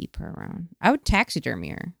definitely keep her around. I would taxidermy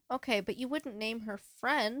her. Okay, but you wouldn't name her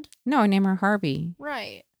Friend. No, I name her Harvey.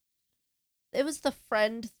 Right. It was the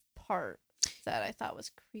friend part that I thought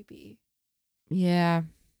was creepy. Yeah.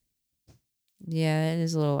 Yeah, it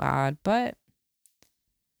is a little odd, but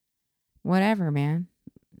whatever, man.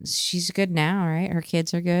 She's good now, right? Her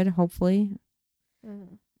kids are good, hopefully.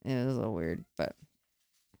 Mm. It was a little weird, but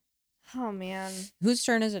Oh, man. whose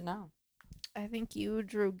turn is it now? I think you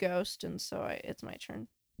drew Ghost, and so it's my turn.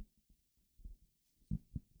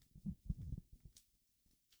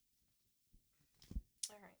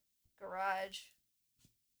 All right.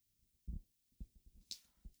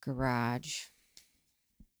 Garage.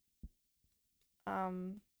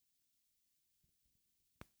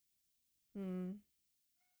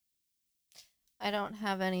 I don't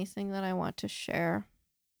have anything that I want to share.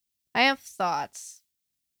 I have thoughts,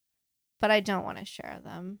 but I don't want to share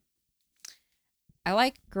them. I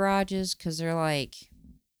like garages because they're like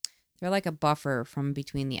a buffer from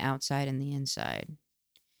between the outside and the inside.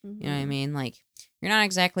 Mm-hmm. You know what I mean? Like, you're not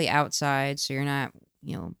exactly outside, so you're not,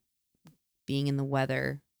 being in the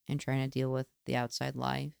weather and trying to deal with the outside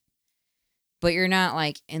life. But you're not,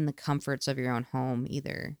 like, in the comforts of your own home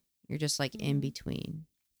either. You're just, like, in between.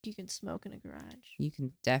 You can smoke in a garage. You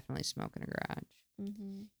can definitely smoke in a garage.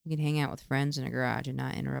 Mm-hmm. You can hang out with friends in a garage and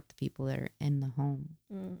not interrupt the people that are in the home.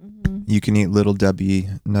 Mm-hmm. You can eat Little Debbie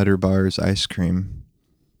Nutter Bars ice cream.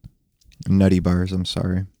 Nutty Bars, I'm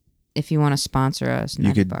sorry. If you want to sponsor us, You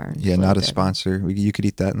Nutty could, Bars. yeah, not a sponsor. You could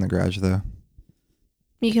eat that in the garage, though.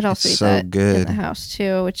 You could also It's eat so that good. in the house,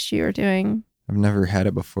 too, which you were doing. I've never had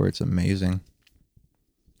it before. It's amazing.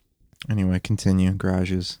 Anyway, continue.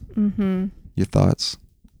 Garages. Mm-hmm. Your thoughts?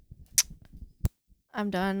 I'm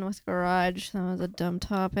done with garage. That was a dumb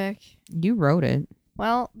topic. You wrote it.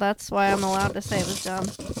 Well, that's why I'm allowed to say it was dumb.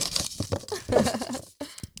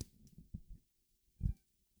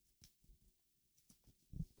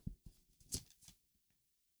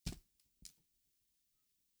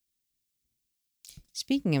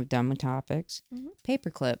 Speaking of dumb topics,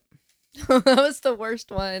 paperclip. That was the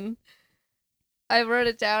worst one. I wrote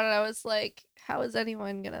it down and I was like, how is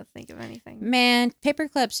anyone going to think of anything? Man,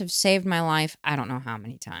 paperclips have saved my life I don't know how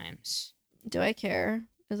many times. Do I care?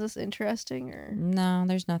 Is this interesting or? No,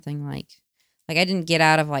 there's nothing like I didn't get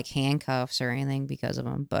out of like handcuffs or anything because of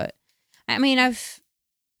them, but I mean, I've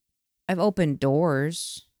opened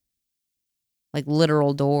doors, like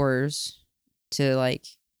literal doors, to like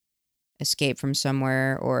escape from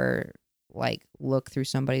somewhere or like look through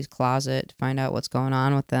somebody's closet to find out what's going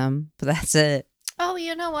on with them. But that's it. Oh,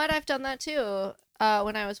 you know what? I've done that too.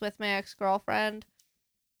 When I was with my ex-girlfriend,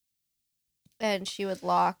 and she would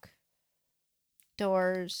lock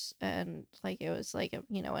doors, and like it was like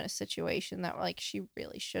in a situation that like she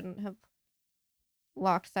really shouldn't have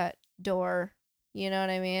locked that door. You know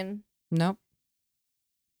what I mean? Nope.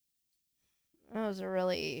 It was a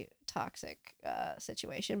really toxic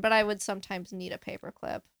situation, but I would sometimes need a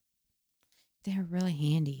paperclip. They're really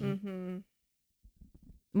handy. Mm-hmm.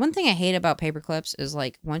 One thing I hate about paper clips is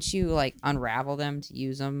like once you like unravel them to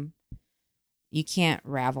use them, you can't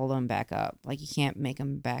ravel them back up. Like you can't make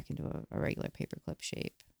them back into a regular paper clip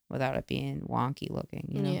shape without it being wonky looking,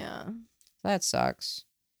 you know? Yeah. That sucks.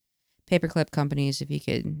 Paperclip companies, if you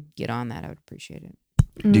could get on that, I would appreciate it.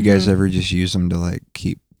 Do you guys ever just use them to like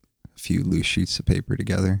keep a few loose sheets of paper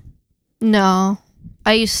together? No.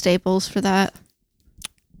 I use Staples for that.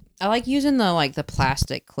 I like using the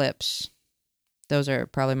plastic clips. Those are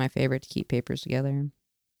probably my favorite to keep papers together.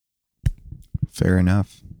 Fair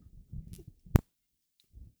enough.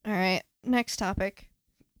 All right. Next topic.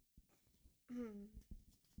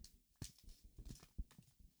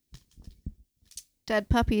 Dead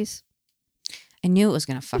puppies. I knew it was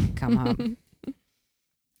gonna fucking come up.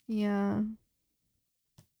 Yeah.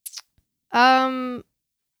 I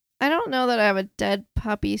don't know that I have a dead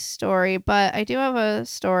puppy story, but I do have a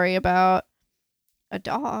story about a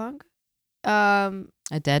dog.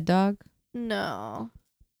 A dead dog? No.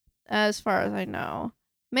 As far as I know.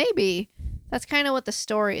 Maybe. That's kind of what the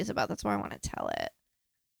story is about. That's why I want to tell it.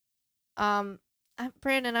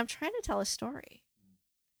 Brandon, I'm trying to tell a story.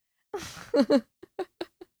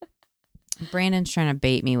 Brandon's trying to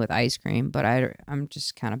bait me with ice cream, but I'm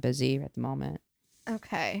just kind of busy at the moment.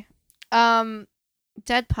 Okay.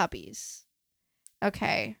 Dead puppies.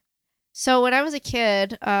 Okay. So when I was a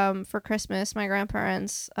kid, for Christmas, my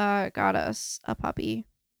grandparents got us a puppy.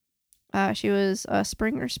 She was a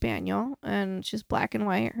Springer Spaniel, and she's black and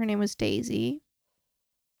white. Her name was Daisy.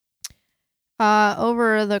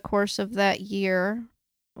 Over the course of that year,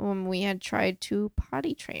 when we had tried to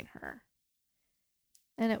potty train her,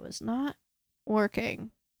 and it was not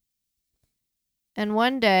working. And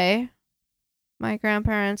one day, my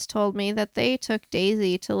grandparents told me that they took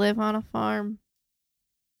Daisy to live on a farm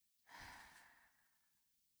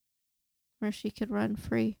where she could run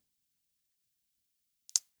free.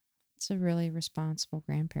 It's a really responsible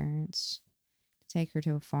grandparents to take her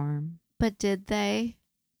to a farm. But did they?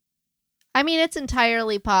 I mean, it's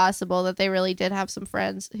entirely possible that they really did have some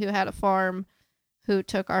friends who had a farm who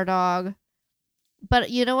took our dog. But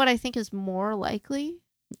you know what I think is more likely?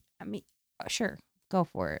 I mean, sure, go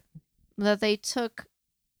for it. That they took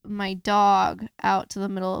my dog out to the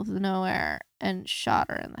middle of the nowhere and shot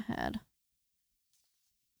her in the head.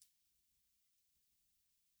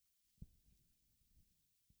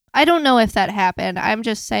 I don't know if that happened. I'm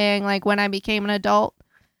just saying, like, when I became an adult,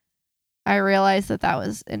 I realized that that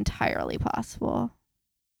was entirely possible.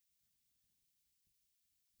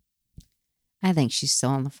 I think she's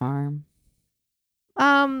still on the farm.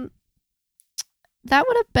 That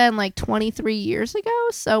would have been like 23 years ago,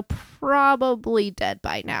 so probably dead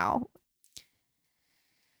by now.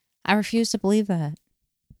 I refuse to believe that.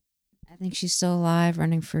 I think she's still alive,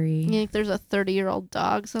 running free. You think there's a 30-year-old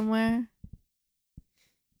dog somewhere?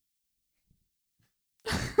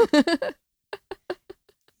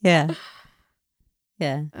 Yeah.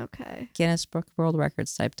 Yeah. Okay. Guinness Book of World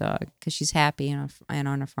Records type dog because she's happy and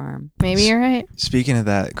on a farm. Maybe you're right. Speaking of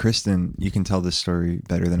that, Kristen, you can tell this story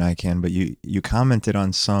better than I can, but you commented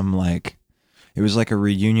on some, like, it was like a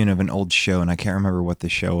reunion of an old show, and I can't remember what the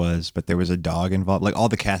show was, but there was a dog involved. Like, all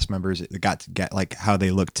the cast members got to get, like, how they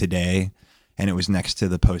look today, and it was next to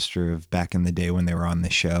the poster of back in the day when they were on the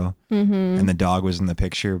show. Mm-hmm. And the dog was in the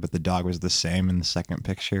picture, but the dog was the same in the second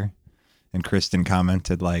picture. And Kristen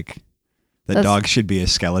commented, like, the dog should be a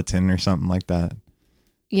skeleton or something like that.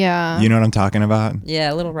 Yeah. You know what I'm talking about?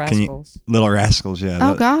 Yeah, Little Rascals. Little Rascals, yeah.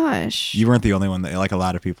 Oh, gosh. You weren't the only one. Like, a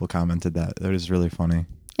lot of people commented that. That was really funny.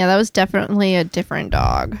 Yeah, that was definitely a different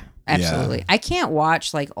dog. Absolutely. Yeah. I can't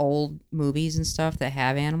watch, like, old movies and stuff that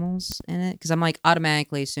have animals in it because I'm, like,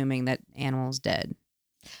 automatically assuming that animal's dead.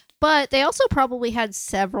 But they also probably had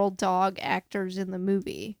several dog actors in the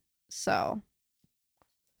movie, so...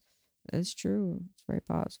 That's true. It's very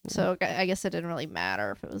possible. So I guess it didn't really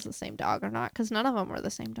matter if it was the same dog or not, because none of them were the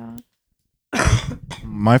same dog.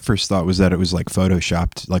 My first thought was that it was like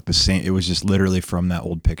photoshopped, like the same. It was just literally from that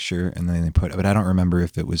old picture, and then they put it. But I don't remember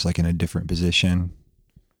if it was like in a different position.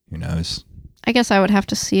 Who knows? I guess I would have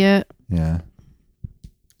to see it. Yeah.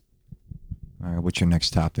 All right. What's your next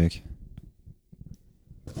topic?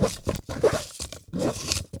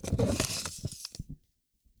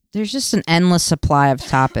 There's just an endless supply of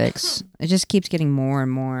topics. It just keeps getting more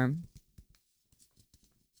and more.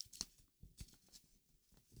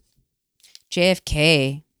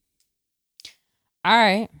 JFK. All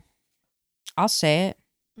right. I'll say it.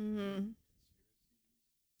 Mm-hmm.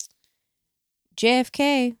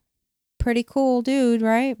 JFK. Pretty cool dude,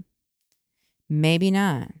 right? Maybe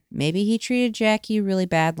not. Maybe he treated Jackie really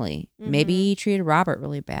badly. Mm-hmm. Maybe he treated Robert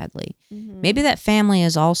really badly. Mm-hmm. Maybe that family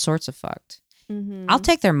is all sorts of fucked. Mm-hmm. I'll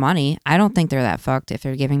take their money. I don't think they're that fucked if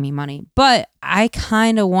they're giving me money. But I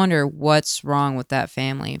kind of wonder what's wrong with that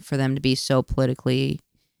family for them to be so politically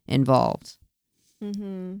involved.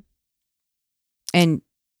 Mm-hmm. And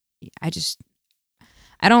I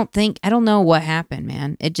don't know what happened,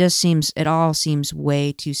 man. It all seems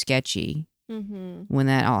way too sketchy Mm-hmm. when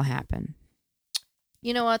that all happened.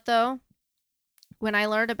 You know what, though? When I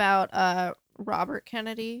learned about Robert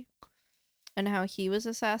Kennedy and how he was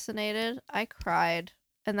assassinated, I cried.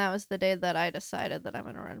 And that was the day that I decided that I'm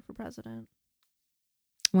going to run for president.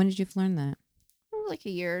 When did you learn that? Like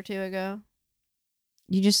a year or two ago.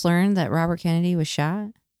 You just learned that Robert Kennedy was shot?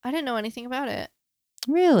 I didn't know anything about it.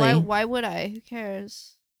 Really? Why would I? Who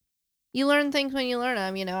cares? You learn things when you learn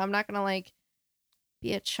them, you know. I'm not going to, like,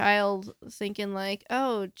 be a child thinking like,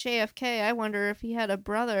 oh, JFK, I wonder if he had a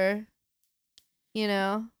brother, you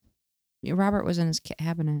know? Robert was in his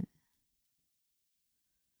cabinet.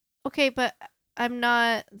 Okay, but I'm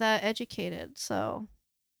not that educated, so.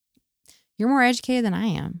 You're more educated than I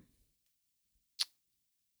am.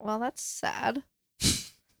 Well, that's sad.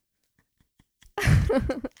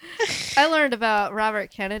 I learned about Robert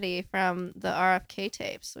Kennedy from the RFK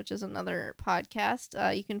tapes, which is another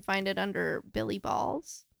podcast. You can find it under Billy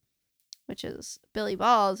Balls, which is Billy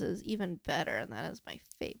Balls is even better, and that is my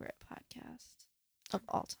favorite podcast of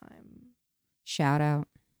all time. Shout out.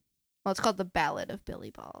 Well, it's called The Ballad of Billy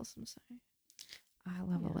Balls. I'm sorry. I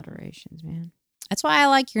love alliterations, man. That's why I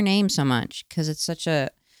like your name so much, because it's such a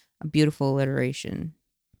beautiful alliteration,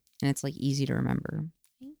 and it's like easy to remember.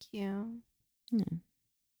 Thank you. Yeah.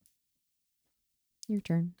 Your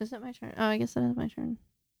turn. Is it my turn? Oh, I guess it is my turn.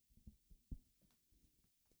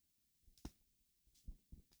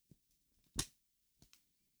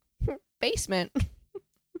 Basement.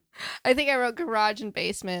 I think I wrote garage and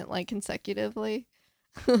basement like consecutively.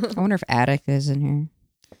 I wonder if attic is in here.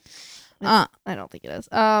 I don't think it is.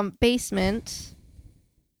 Basement.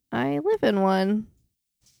 I live in one.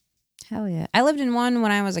 Hell yeah. I lived in one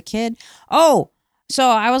when I was a kid. Oh, so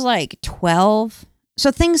I was like 12.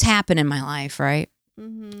 So things happen in my life, right?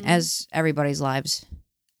 Mm-hmm. As everybody's lives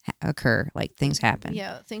occur, like things happen.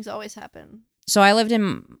 Yeah, things always happen. So I lived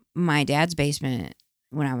in my dad's basement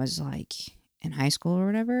when I was like in high school or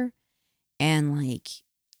whatever. And like,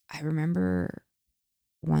 I remember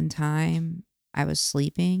one time I was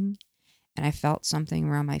sleeping and I felt something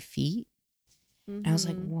around my feet. Mm-hmm. And I was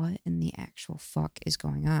like, what in the actual fuck is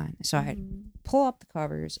going on? So I pull up the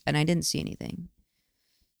covers and I didn't see anything.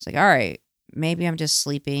 It's like, all right, maybe I'm just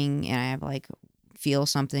sleeping and I have like feel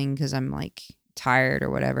something because I'm like tired or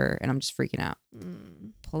whatever. And I'm just freaking out.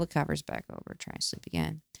 Pull the covers back over, try to sleep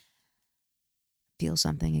again. Feel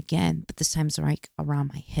something again, but this time it's like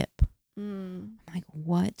around my hip. I'm like,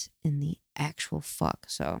 what in the actual fuck?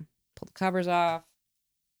 So pull the covers off.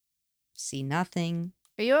 See nothing.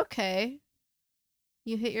 Are you okay?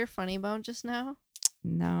 You hit your funny bone just now?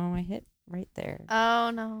 No, I hit right there.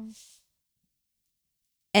 Oh, no.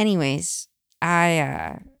 Anyways,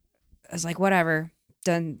 I was like, whatever.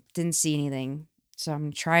 Didn't see anything. So I'm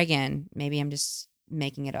gonna try again. Maybe I'm just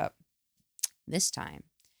making it up. This time,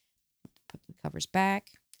 put the covers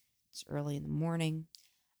back. It's early in the morning.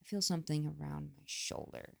 I feel something around my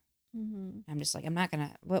shoulder. I'm just like, I'm not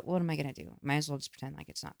gonna. What am I gonna do? Might as well just pretend like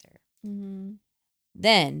it's not there.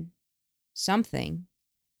 Then something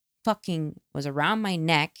fucking was around my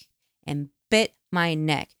neck and bit my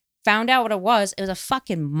neck. Found out what it was. It was a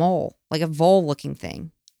fucking mole, like a vole looking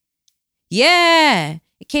thing. Yeah.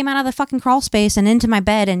 It came out of the fucking crawl space and into my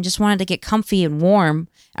bed and just wanted to get comfy and warm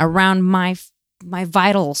around my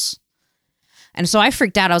vitals. And so I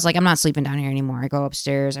freaked out. I was like, I'm not sleeping down here anymore. I go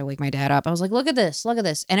upstairs. I wake my dad up. I was like, look at this. Look at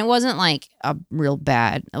this. And it wasn't like a real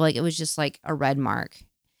bad. Like it was just like a red mark.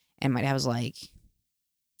 And my dad was like,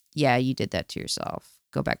 yeah, you did that to yourself.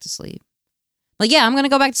 Go back to sleep. Like, yeah, I'm going to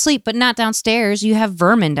go back to sleep, but not downstairs. You have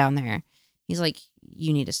vermin down there. He's like,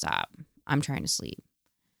 you need to stop. I'm trying to sleep.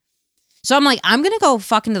 So I'm like, I'm going to go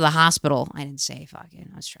fucking to the hospital. I didn't say fucking.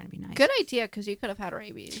 I was trying to be nice. Good idea, because you could have had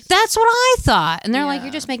rabies. That's what I thought. And they're like, Yeah.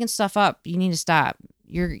 you're just making stuff up. You need to stop.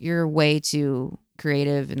 You're way too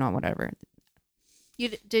creative and all whatever.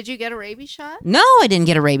 Did you get a rabies shot? No, I didn't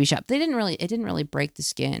get a rabies shot. It didn't really break the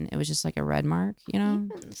skin. It was just like a red mark, you know?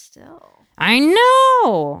 Even still. I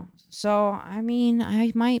know. So, I mean,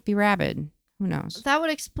 I might be rabid. Who knows? That would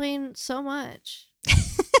explain so much.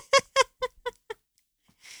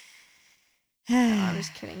 No, I'm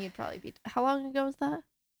just kidding. You'd probably be... How long ago was that?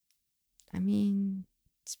 I mean,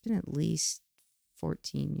 it's been at least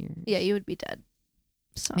 14 years. Yeah, you would be dead.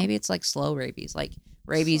 So Maybe it's like slow rabies. Like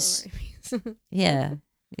rabies. Slow rabies. Yeah.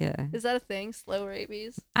 Yeah. Is that a thing? Slow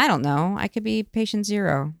rabies? I don't know. I could be patient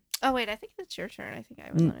 0. Oh, wait. I think it's your turn. I think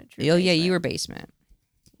I was on a true Oh, yeah. basement. You were basement.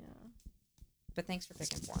 Yeah. But thanks for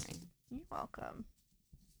picking for me. You're welcome.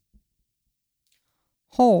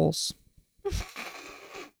 Holes. It's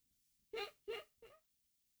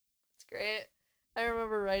great. I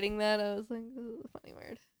remember writing that. I was like, this is a funny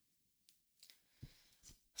word.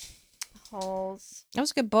 Holes. That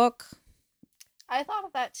was a good book. I thought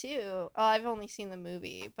of that too. Oh, I've only seen the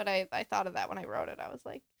movie, but I thought of that when I wrote it. I was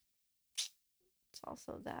like, it's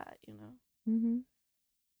also that, you know? Mm-hmm.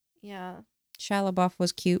 Yeah. Shia LaBeouf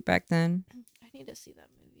was cute back then. I need to see that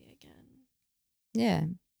movie again. Yeah.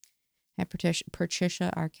 Had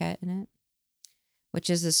Patricia Arquette in it, which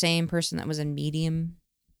is the same person that was in Medium.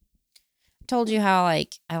 I told you how,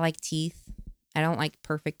 like, I like teeth. I don't like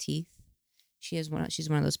perfect teeth. She's one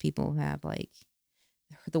of those people who have like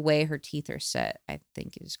the way her teeth are set. I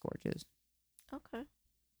think is gorgeous. Okay.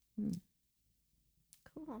 Hmm.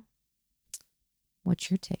 Cool. What's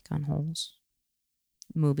your take on holes,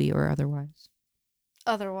 movie or otherwise?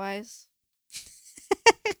 Otherwise,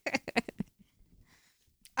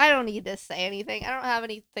 I don't need to say anything. I don't have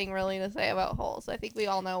anything really to say about holes. I think we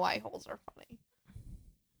all know why holes are funny.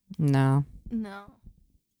 No. No.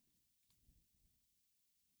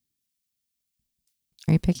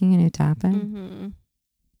 Are you picking a new topic? Mm-hmm.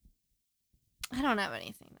 I don't have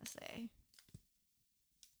anything to say.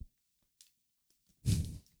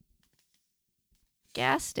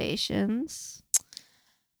 Gas stations.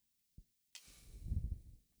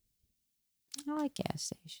 I like gas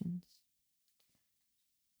stations.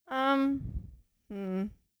 I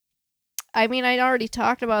mean, I'd already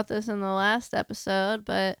talked about this in the last episode,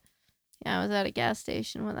 but yeah, I was at a gas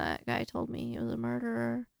station when that guy told me he was a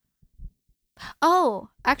murderer. Oh,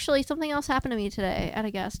 actually, something else happened to me today at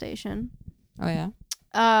a gas station. Oh yeah.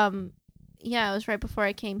 Yeah, it was right before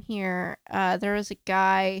I came here. There was a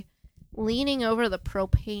guy leaning over the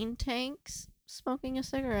propane tanks, smoking a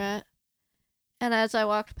cigarette. And as I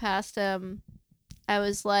walked past him, I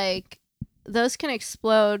was like, those can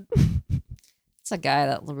explode. It's a guy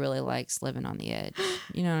that really likes living on the edge.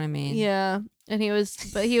 You know what I mean? Yeah. And he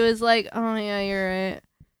was like, oh yeah, you're right.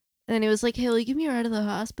 And then he was like, hey, will you give me a ride to the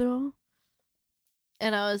hospital?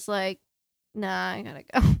 And I was like, nah, I gotta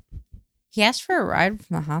go. He asked for a ride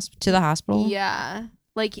from the to the hospital. Yeah.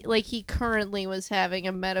 Like he currently was having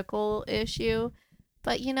a medical issue.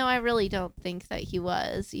 But, I really don't think that he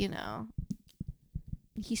was, He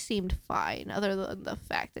seemed fine, other than the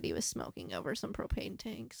fact that he was smoking over some propane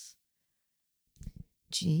tanks.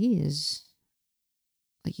 Jeez.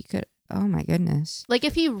 Like you could, oh my goodness. Like,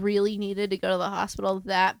 if he really needed to go to the hospital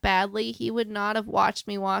that badly, he would not have watched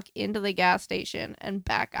me walk into the gas station and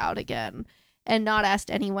back out again and not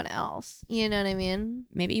asked anyone else. You know what I mean?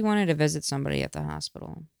 Maybe he wanted to visit somebody at the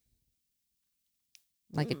hospital.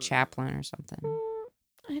 Like a chaplain or something.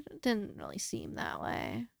 It didn't really seem that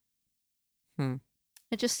way. Hmm.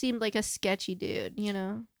 It just seemed like a sketchy dude,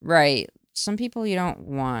 Right. Some people you don't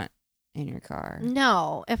want in your car.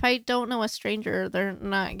 No. If I don't know a stranger, they're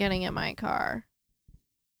not getting in my car.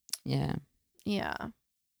 Yeah. Yeah.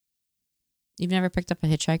 You've never picked up a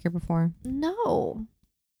hitchhiker before? No.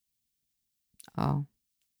 Oh.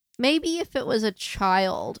 Maybe if it was a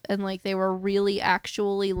child and like they were really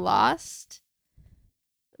actually lost,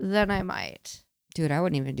 then I might. Dude, I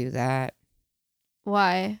wouldn't even do that.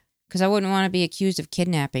 Why? Because I wouldn't want to be accused of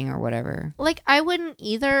kidnapping or whatever. Like, I wouldn't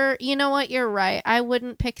either. You know what? You're right. I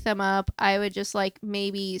wouldn't pick them up. I would just like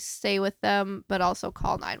maybe stay with them, but also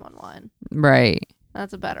call 911. Right.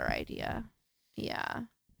 That's a better idea. Yeah.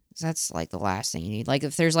 That's like the last thing you need. Like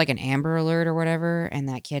if there's like an Amber Alert or whatever and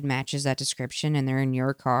that kid matches that description and they're in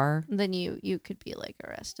your car. Then you could be like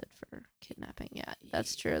arrested for kidnapping. Yeah,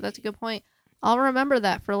 that's true. That's a good point. I'll remember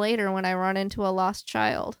that for later when I run into a lost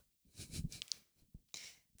child.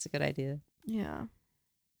 It's a good idea. Yeah.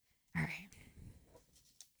 All right.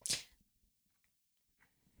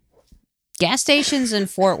 Gas stations in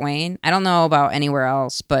Fort Wayne. I don't know about anywhere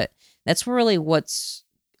else, but that's really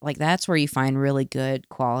that's where you find really good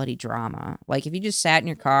quality drama. Like if you just sat in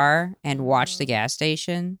your car and watched the gas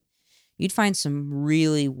station, you'd find some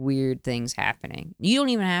really weird things happening. You don't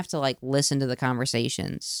even have to like listen to the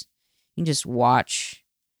conversations. You can just watch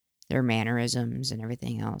their mannerisms and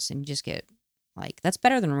everything else, and you just get like, that's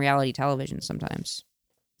better than reality television sometimes.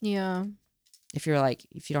 Yeah. If you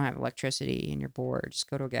don't have electricity and you're bored, just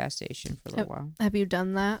go to a gas station for a little while. Have you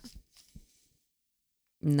done that?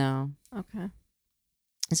 No. Okay.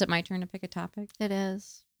 Is it my turn to pick a topic? It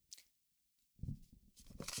is.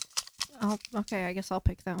 Okay, I guess I'll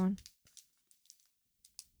pick that one.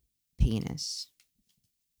 Penis.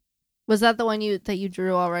 Was that the one that you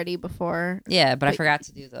drew already before? Yeah, but I forgot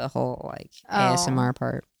to do the whole ASMR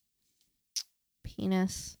part.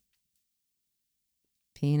 Penis.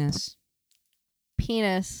 Penis.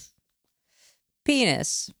 Penis.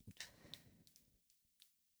 Penis.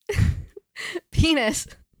 Penis.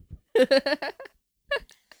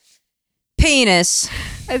 Penis.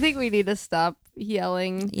 I think we need to stop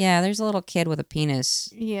yelling. Yeah, there's a little kid with a penis.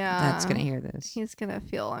 Yeah. That's going to hear this. He's going to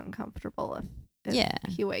feel uncomfortable if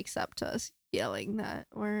he wakes up to us yelling that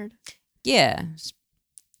word. Yeah.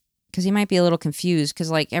 Because he might be a little confused. Because,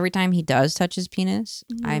 like, every time he does touch his penis,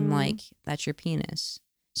 I'm like, that's your penis.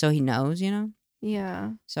 So he knows, you know?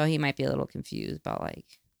 Yeah. So he might be a little confused about,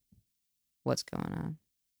 like, what's going on.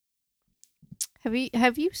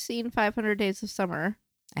 Have you seen 500 Days of Summer?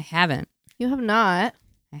 I haven't. You have not?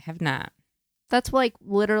 I have not. That's like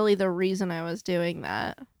literally the reason I was doing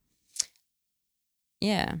that.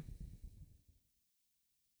 Yeah,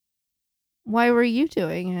 Why were you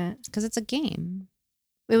doing it? because it's a game.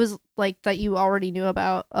 It was like that you already knew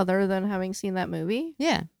about other than having seen that movie?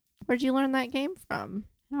 Yeah, Where'd you learn that game from?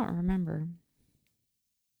 I don't remember.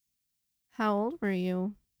 How old were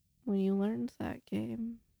you when you learned that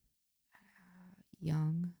game?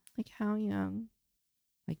 Young, Like how young?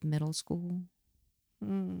 like middle school.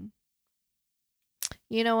 Hmm.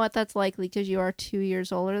 You know what? That's likely because you are 2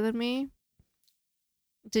 years older than me.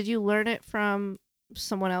 Did you learn it from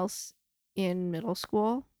someone else in middle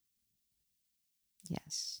school?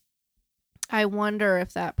 Yes. I wonder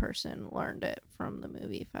if that person learned it from the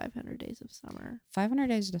movie 500 Days of Summer. 500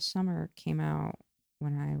 Days of Summer came out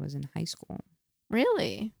when I was in high school.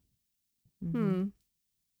 Really? Mhm.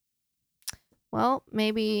 Well,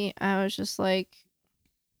 maybe I was just like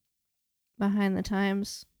behind the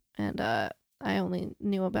times and I only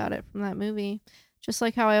knew about it from that movie. Just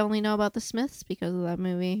like how I only know about the Smiths because of that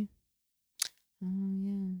movie. Oh,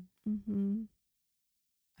 yeah. Hmm.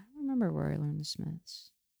 I don't remember where I learned the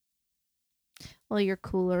Smiths. Well, you're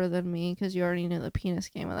cooler than me because you already knew the penis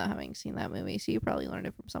game without having seen that movie, so you probably learned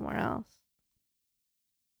it from somewhere else.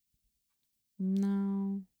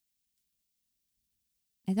 No.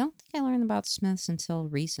 I don't think I learned about Smiths until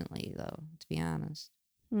recently, though, to be honest.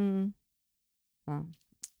 Hmm. Well,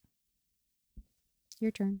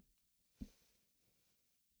 your turn.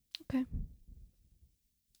 Okay.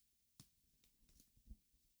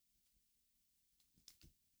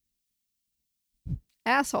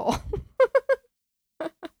 Asshole.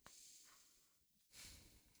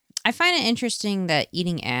 I find it interesting that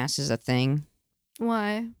eating ass is a thing.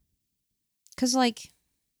 Why? Because, like,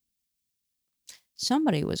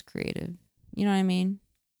 somebody was creative. You know what I mean?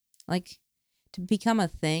 Like, to become a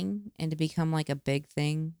thing and to become, like, a big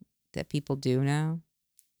thing that people do now.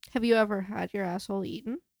 Have you ever had your asshole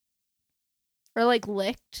eaten? Or like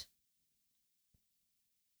licked?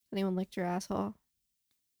 Anyone licked your asshole?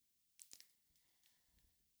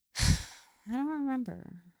 I don't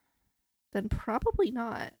remember. Then probably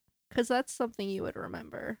not. Because that's something you would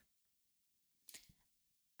remember.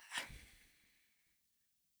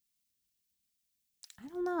 I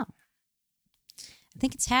don't know. I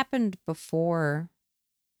think it's happened before,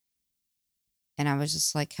 and I was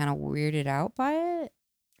just, like, kind of weirded out by it.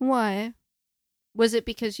 Why? Was it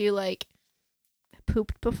because you like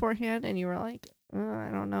pooped beforehand and you were like, I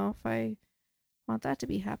don't know if I want that to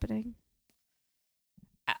be happening?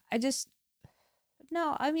 I just,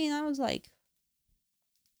 no, I mean, I was like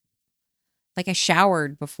I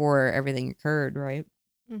showered before everything occurred, right?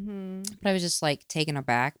 Mm-hmm. But I was just like taken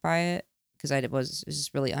aback by it because it was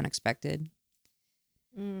just really unexpected.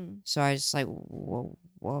 Mm. So I was just like, whoa,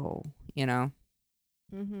 whoa, you know?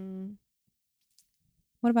 Mm-hmm.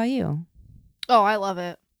 What about you? Oh, I love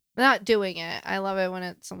it. Not doing it. I love it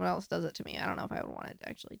when someone else does it to me. I don't know if I would want to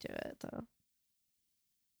actually do it though.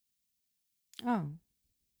 Oh,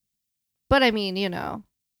 But I mean, you know,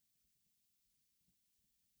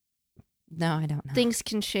 no, I don't know. things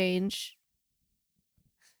can change.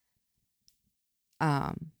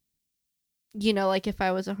 Um, You know, like if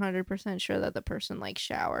I was 100% sure that the person like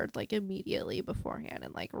showered like immediately beforehand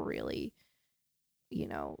and like really, you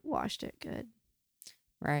know, washed it good,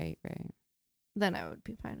 right. then I would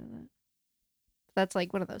be fine with it. That's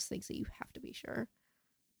like one of those things that you have to be sure.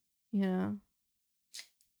 You know?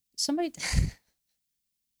 Somebody,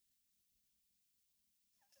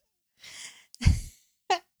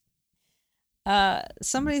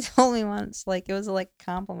 somebody told me once, like, it was like a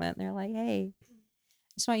compliment. They're like, hey,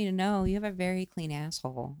 I just want you to know you have a very clean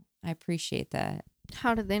asshole. I appreciate that.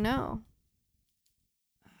 How did they know?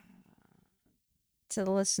 To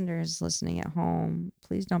the listeners listening at home,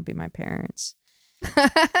 please don't be my parents.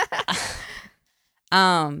 Because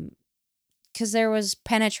there was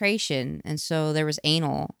penetration, and so there was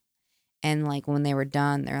anal, and like when they were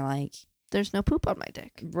done, they're like, There's no poop on my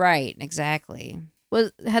dick. right, exactly.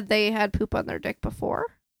 Had they had poop on their dick before?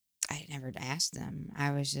 I never asked them.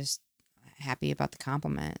 I was just happy about the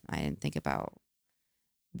compliment. I didn't think about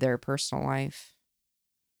their personal life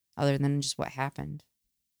other than just what happened.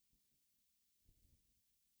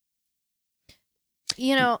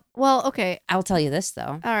 You know, well, okay. I'll tell you this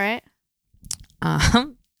though. All right.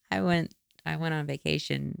 I went on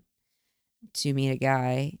vacation to meet a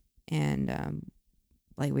guy, and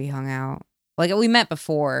like we hung out. Like we met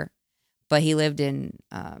before, but he lived in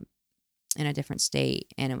a different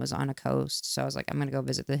state, and it was on a coast. So I was like, I'm gonna go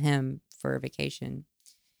visit him for a vacation,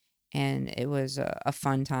 and it was a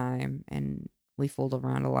fun time, and we fooled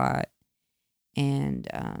around a lot, and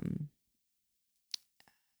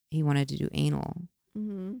he wanted to do anal.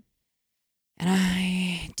 Mm-hmm. And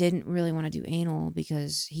I didn't really want to do anal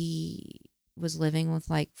because he was living with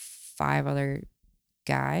like 5 other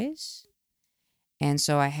guys. And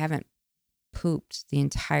so I haven't pooped the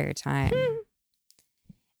entire time.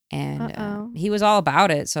 And he was all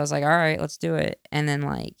about it. So I was like, all right, let's do it. And then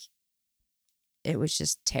like, it was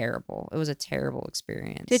just terrible. It was a terrible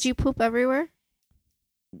experience. Did you poop everywhere?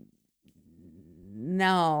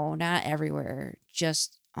 No, not everywhere.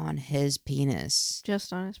 Just on his penis.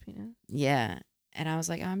 Just on his penis. Yeah. And I was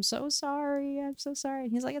like, I'm so sorry. I'm so sorry.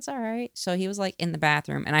 And he's like, it's all right. So he was like in the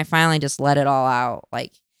bathroom and I finally just let it all out.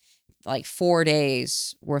 Like 4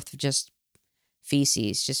 days worth of just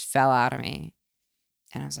feces just fell out of me.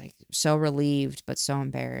 And I was like so relieved, but so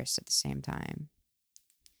embarrassed at the same time.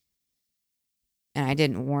 And I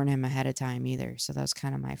didn't warn him ahead of time either. So that was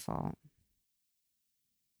kind of my fault.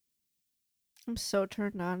 I'm so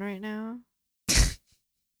turned on right now.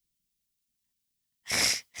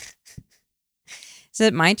 Is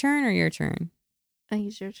it my turn or your turn? I think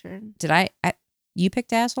it's your turn. Did you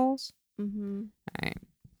picked assholes? Mm-hmm. All right.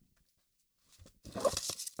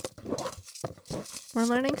 We're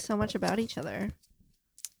learning so much about each other.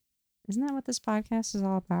 Isn't that what this podcast is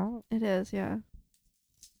all about? It is, yeah.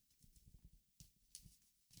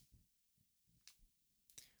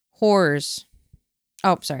 Whores.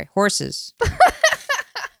 Oh, sorry. Horses. Oh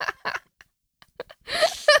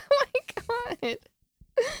my god.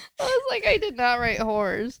 I was like, I did not write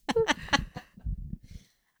whores.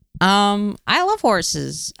 I love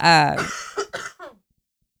horses. I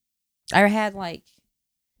had like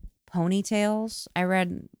ponytails. I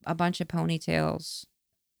read a bunch of ponytails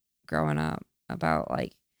growing up about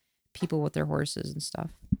like people with their horses and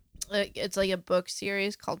stuff. It's like a book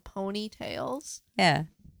series called Ponytails. Yeah.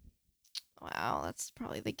 Wow, that's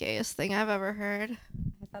probably the gayest thing I've ever heard.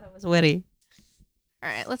 I thought it was witty. All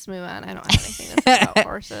right, let's move on. I don't have anything to say about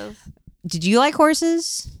horses. Did you like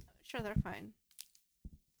horses? Sure, they're fine.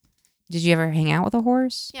 Did you ever hang out with a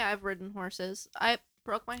horse? Yeah, I've ridden horses. I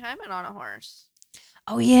broke my hymen on a horse.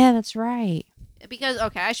 Oh, yeah, that's right. Because,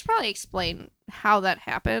 okay, I should probably explain how that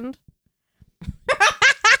happened.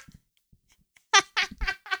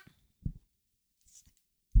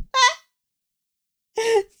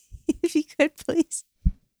 If you could, please.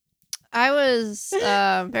 I was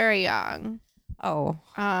very young. Oh.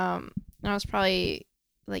 I was probably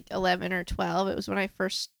like 11 or 12. It was when I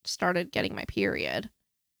first started getting my period.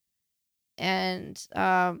 And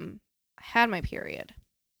I had my period.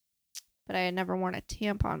 But I had never worn a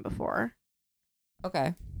tampon before.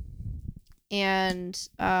 Okay. And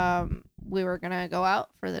we were going to go out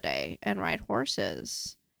for the day and ride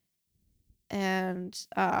horses. And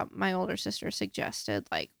my older sister suggested,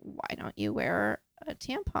 like, why don't you wear a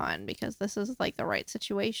tampon? Because this is, like, the right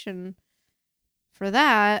situation for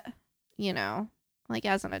that, you know. Like,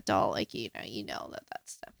 as an adult, like, you know that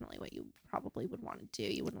that's definitely what you probably would want to do.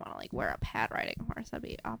 You wouldn't want to, like, wear a pad riding a horse. That'd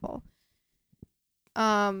be awful.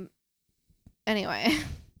 Anyway.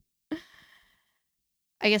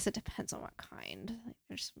 I guess it depends on what kind. Like,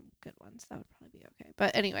 there's some good ones that would probably be okay.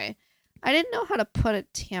 But anyway, I didn't know how to put a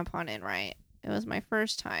tampon in right. It was my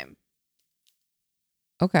first time.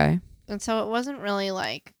 Okay. And so it wasn't really,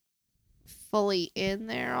 like, fully in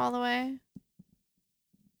there all the way.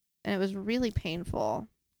 And it was really painful.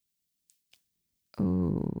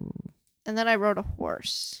 Oh. And then I rode a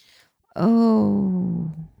horse.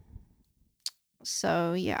 Oh.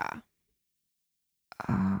 So, yeah.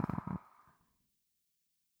 How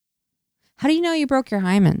do you know you broke your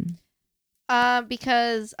hymen?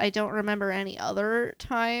 Because I don't remember any other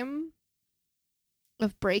time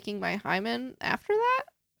of breaking my hymen after that.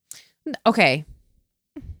 Okay.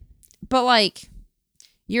 But like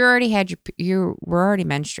you already had you were already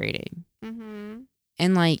menstruating. Mm-hmm.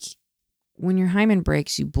 And like when your hymen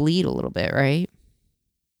breaks, you bleed a little bit, right?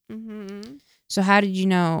 Mm-hmm. So how did you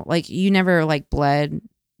know, like you never like bled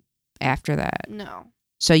after that? No.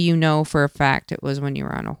 So you know for a fact it was when you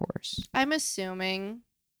were on a horse. I'm assuming.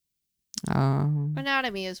 Oh.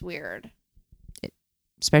 Anatomy is weird.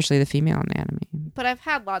 Especially the female anatomy. But I've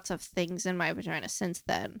had lots of things in my vagina since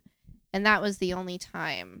then. And that was the only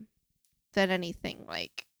time that anything,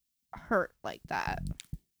 like, hurt like that.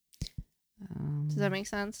 Does that make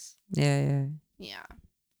sense? Yeah. Yeah.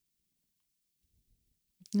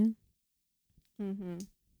 Yeah. Mm-hmm.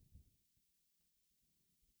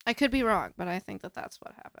 I could be wrong, but I think that that's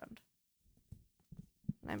what happened.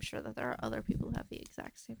 And I'm sure that there are other people who have the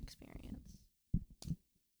exact same experience.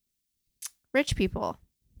 Rich people.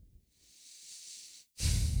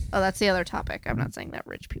 Oh, that's the other topic. I'm not saying that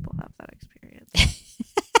rich people have that experience.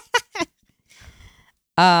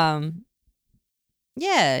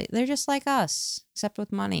 Yeah, they're just like us, except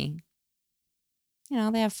with money. You know,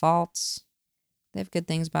 they have faults. They have good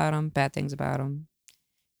things about them, bad things about them.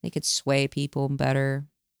 They could sway people better.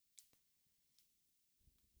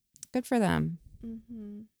 Good for them.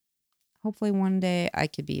 Mm-hmm. Hopefully one day I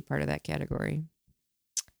could be part of that category.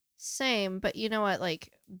 Same, but you know what?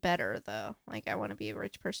 Like, better, though. Like, I want to be a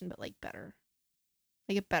rich person, but, like, better.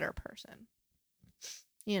 Like, a better person.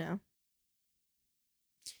 You know?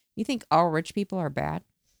 You think all rich people are bad?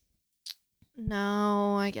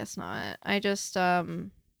 No, I guess not. I just,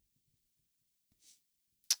 like,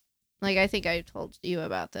 I think I told you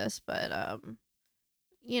about this, but,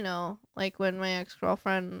 you know, like, when my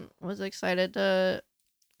ex-girlfriend was excited to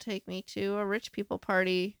take me to a rich people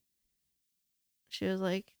party, she was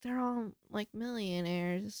like, they're all, like,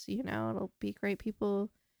 millionaires, you know, it'll be great people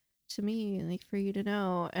to me, like, for you to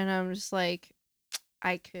know. And I'm just like,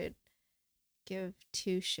 I could give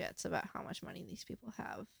two shits about how much money these people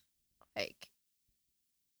have. Like,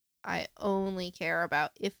 I only care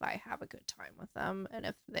about if I have a good time with them and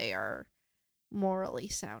if they are morally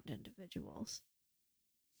sound individuals.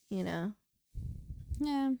 You know?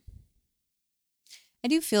 Yeah. I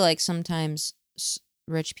do feel like sometimes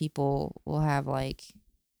rich people will have like,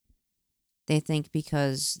 they think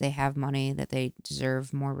because they have money that they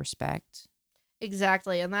deserve more respect.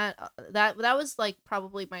 Exactly. And that was like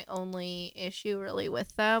probably my only issue really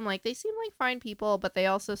with them. Like, they seemed like fine people, but they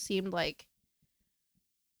also seemed like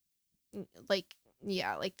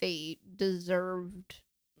yeah, like they deserved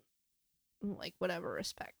like whatever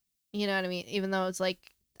respect. You know what I mean? Even though it's like,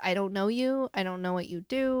 I don't know you, I don't know what you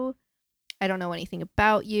do, I don't know anything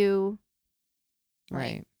about you. Like,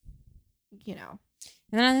 Right. you know.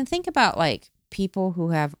 And then I think about like people who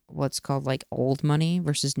have what's called like old money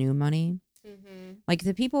versus new money. Mm-hmm. Like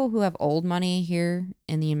the people who have old money here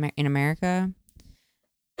in in America,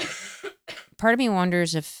 part of me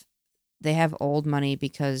wonders if they have old money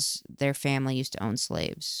because their family used to own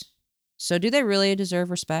slaves. So do they really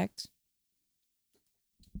deserve respect?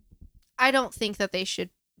 I don't think that they should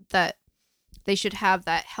have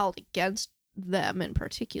that held against them in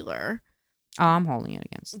particular. Oh, I'm holding it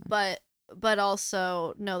against them. But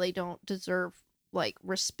also, no, they don't deserve like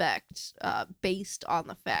respect based on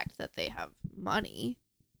the fact that they have money.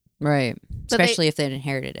 Right. But Especially if they'd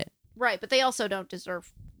inherited it. Right, but they also don't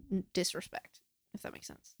deserve disrespect, if that makes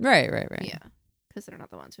sense. Right. Yeah, because they're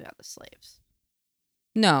not the ones who have the slaves.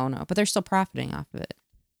 No, but they're still profiting off of it.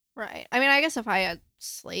 Right. I mean, I guess if I had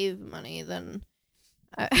slave money, then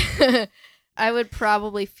I, I would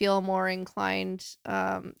probably feel more inclined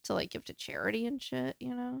to like give to charity and shit,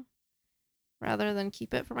 you know, rather than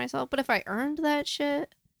keep it for myself. But if I earned that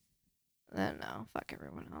shit, then no, fuck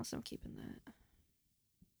everyone else. I'm keeping that.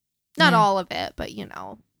 Not all of it, but you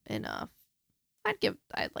know, enough. I'd give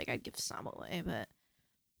some away, but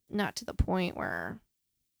not to the point where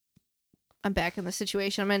I'm back in the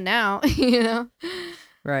situation I'm in now, you know?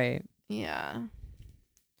 Right. Yeah.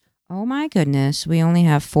 Oh my goodness. We only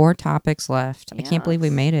have 4 topics left. I Yeah, can't believe we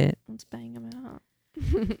made it. Let's bang them out.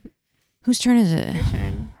 Whose turn is it? Your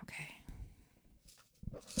turn. Okay.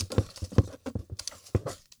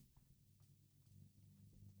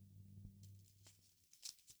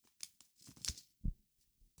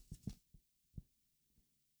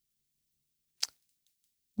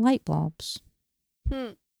 Light bulbs.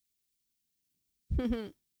 Okay.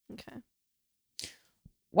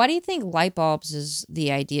 Why do you think light bulbs is the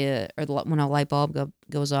idea, or when a light bulb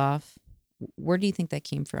goes off? Where do you think that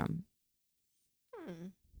came from?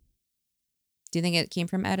 Do you think it came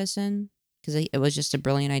from Edison? Because it was just a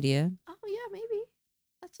brilliant idea? Oh, yeah, maybe.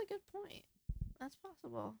 That's a good point. That's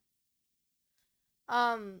possible.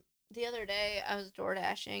 The other day I was door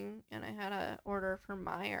dashing and I had a order for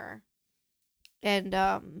Meyer, and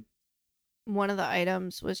one of the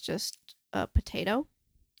items was just a potato.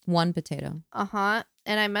 One potato.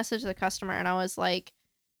 And I messaged the customer and I was like,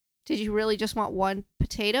 "Did you really just want one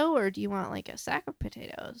potato, or do you want like a sack of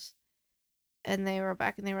potatoes?" And they were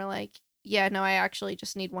back and they were like, "Yeah, no, I actually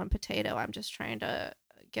just need one potato. I'm just trying to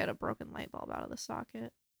get a broken light bulb out of the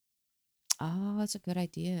socket." Oh, that's a good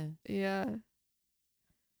idea. Yeah.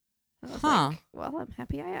 I was like, well, I'm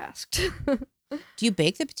happy I asked. Do you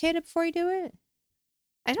bake the potato before you do it?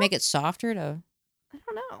 I don't Make it softer to... I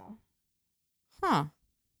don't know. Huh.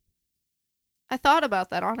 I thought about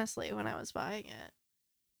that honestly when I was buying it.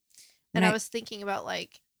 And I was thinking about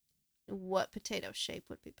like what potato shape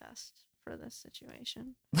would be best for this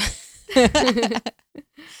situation. Guess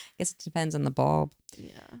it depends on the bulb.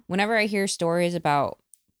 Yeah. Whenever I hear stories about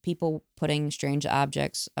people putting strange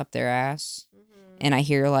objects up their ass, and I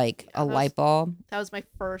hear like a light bulb, that was my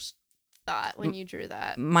first thought when you drew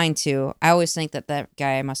that. Mine too. I always think that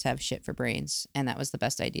guy must have shit for brains, and that was the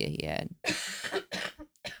best idea he had.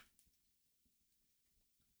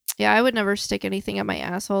 Yeah, I would never stick anything up my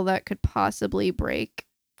asshole that could possibly break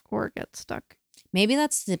or get stuck. Maybe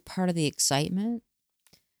that's the part of the excitement.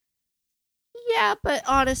 Yeah, but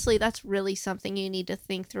honestly, that's really something you need to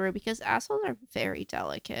think through because assholes are very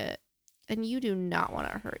delicate, and you do not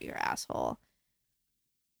want to hurt your asshole.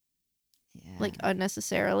 Yeah. Like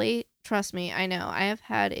unnecessarily. Trust me, I know. I have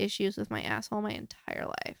had issues with my asshole my entire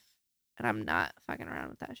life. And I'm not fucking around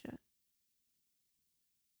with that shit.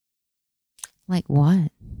 Like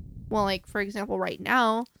what? Well, like for example, right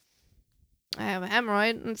now, I have a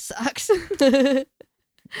hemorrhoid and it sucks.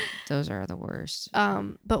 Those are the worst.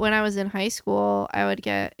 But when I was in high school, I would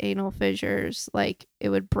get anal fissures. Like it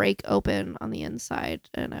would break open on the inside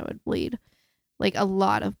and I would bleed. Like a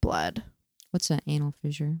lot of blood. What's an anal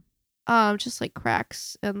fissure? Just like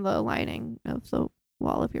cracks in the lining of the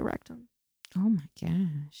wall of your rectum. Oh my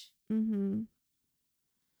gosh. Mm-hmm.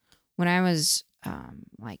 When I was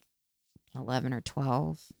like 11 or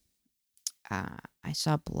 12, I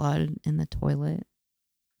saw blood in the toilet.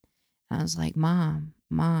 I was like, Mom,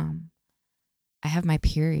 I have my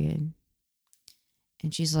period.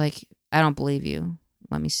 And she's like, I don't believe you.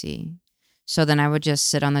 Let me see. So then I would just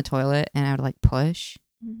sit on the toilet and I would like push.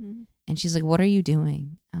 Mm-hmm. And she's like, what are you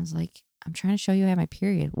doing? I was like, I'm trying to show you I have my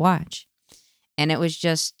period. Watch. And I was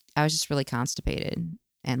just really constipated.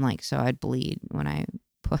 And like, so I'd bleed when I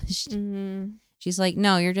pushed. Mm-hmm. She's like,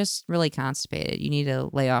 no, you're just really constipated. You need to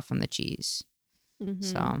lay off from the cheese. Mm-hmm.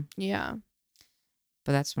 So, yeah.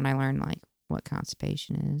 but that's when I learned like what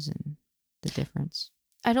constipation is and the difference.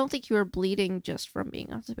 I don't think you were bleeding just from being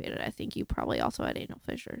constipated. I think you probably also had anal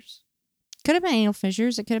fissures. Could have been anal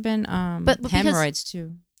fissures. It could have been but hemorrhoids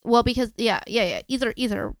too. Well, because yeah.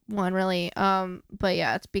 Either one really. But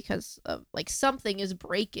yeah, it's because of like something is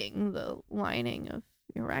breaking the lining of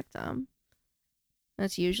your rectum. And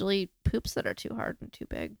it's usually poops that are too hard and too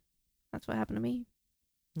big. That's what happened to me.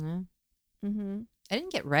 Yeah. Mm-hmm. I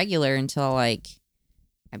didn't get regular until like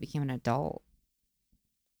I became an adult.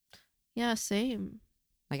 Yeah, same.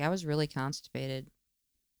 Like I was really constipated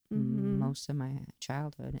most of my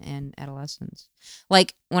childhood and adolescence.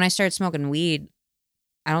 Like when I started smoking weed,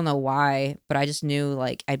 I don't know why, but I just knew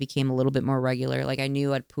like I became a little bit more regular. Like I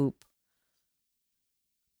knew I'd poop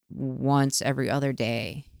once every other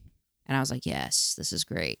day. And I was like, yes, this is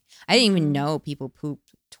great. I didn't even know people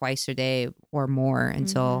pooped twice a day or more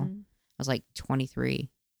until I was like 23.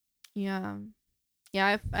 Yeah.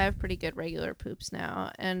 Yeah, I have pretty good regular poops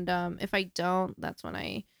now. And if I don't, that's when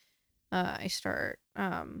I start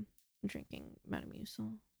drinking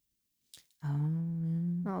Metamucil.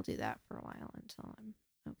 Oh. I'll do that for a while until I'm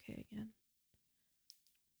okay again.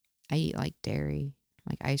 I eat like dairy,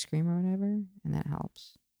 like ice cream or whatever, and that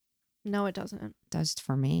helps. No, it doesn't. It does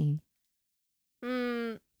for me.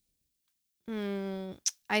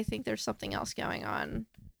 I think there's something else going on.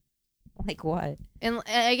 Like what? And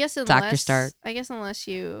I guess Dr. Stark. I guess unless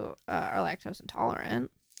you are lactose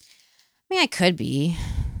intolerant. I mean, I could be.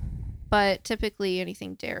 But typically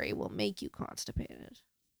anything dairy will make you constipated.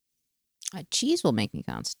 Cheese will make me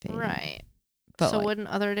constipated. Right. But so like, wouldn't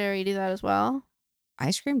other dairy do that as well?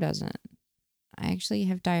 Ice cream doesn't. I actually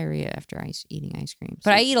have diarrhea after eating ice cream.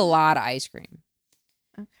 But I eat a lot of ice cream.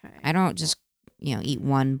 Okay. I don't just, eat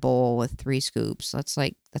one bowl with 3 scoops. That's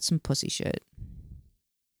some pussy shit.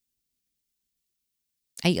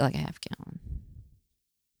 I eat like a half gallon.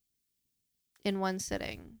 In one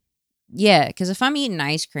sitting. Yeah, because if I'm eating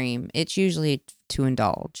ice cream, it's usually to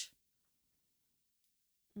indulge.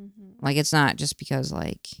 Mm-hmm. Like, it's not just because,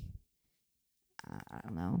 like, I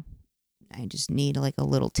don't know, I just need, like, a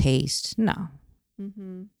little taste. No.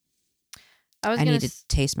 Mm-hmm. I need to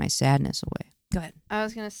taste my sadness away. Go ahead. I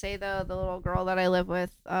was going to say, though, the little girl that I live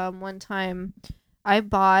with, one time I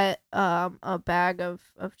bought a bag of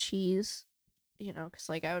cheese, because,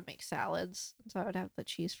 like, I would make salads. So I would have the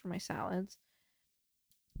cheese for my salads.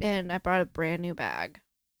 And I brought a brand new bag.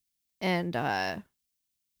 And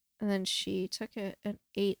then she took it and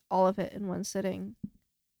ate all of it in one sitting.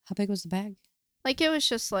 How big was the bag? Like, it was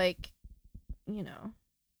just, like,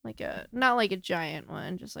 like not like a giant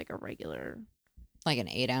one, just like a regular. Like an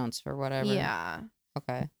 8 ounce or whatever. Yeah.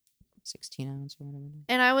 Okay. 16 ounce or whatever.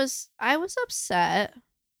 And I was upset.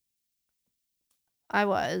 I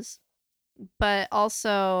was. But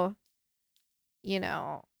also,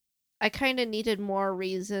 I kind of needed more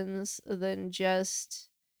reasons than just,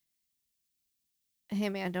 hey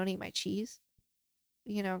man, don't eat my cheese.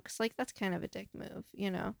 Because like that's kind of a dick move,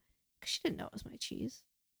 because she didn't know it was my cheese.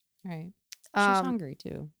 Right. She was hungry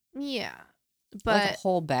too. Yeah. like a But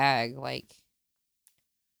whole bag, like.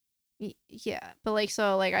 yeah, but like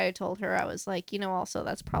so like I told her, I was like, also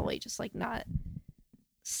that's probably just like not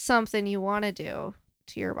something you want to do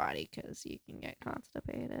to your body because you can get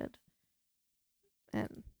constipated.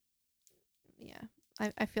 And yeah,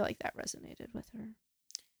 I feel like that resonated with her.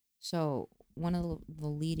 So one of the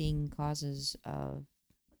leading causes of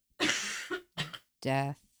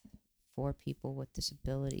death for people with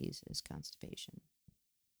disabilities is constipation.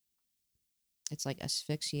 It's like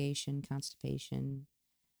asphyxiation, constipation,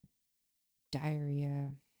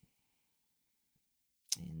 diarrhea,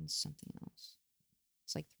 and something else.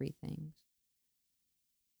 It's like 3 things.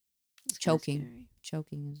 It's kinda Choking. scary.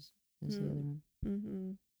 Choking is the other one.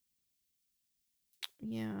 Mm-hmm.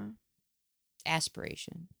 Yeah.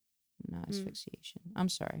 Aspiration, not asphyxiation. I'm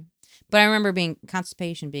sorry. But I remember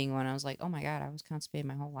constipation being one. I was like, oh my God, I was constipated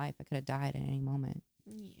my whole life. I could have died at any moment.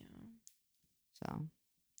 Yeah. So.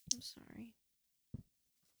 I'm sorry.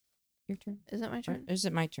 Your turn? Is it my turn? Or is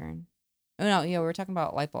it my turn? Oh, no. Yeah, we were talking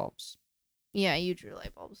about light bulbs. Yeah, you drew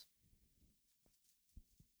light bulbs.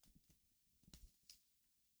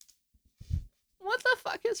 What the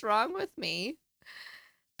fuck is wrong with me?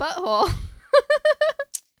 Butthole.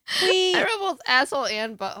 I wrote both asshole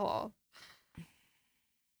and butthole.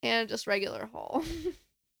 And just regular hole.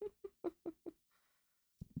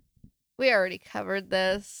 We already covered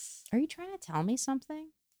this. Are you trying to tell me something?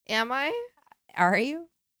 Am I? Are you?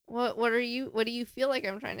 What do you feel like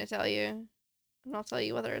I'm trying to tell you? And I'll tell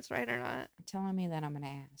you whether it's right or not. Telling me that I'm an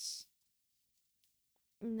ass.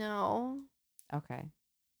 No. Okay.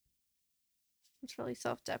 It's really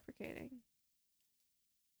self-deprecating.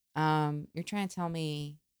 You're trying to tell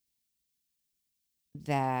me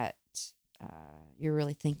that you're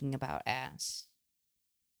really thinking about ass.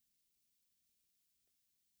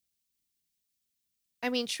 I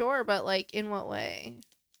mean, sure, but like in what way?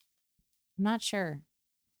 I'm not sure.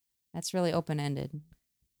 That's really open-ended.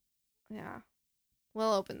 Yeah.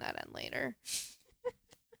 We'll open that end later.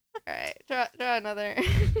 All right. Draw another.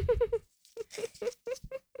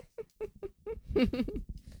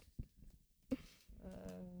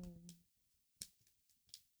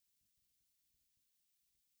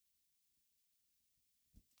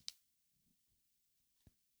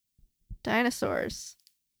 Dinosaurs.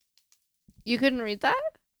 You couldn't read that?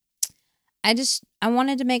 I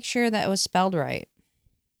wanted to make sure that it was spelled right.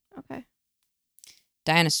 Okay.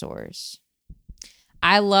 Dinosaurs.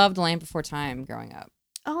 I loved Land Before Time growing up.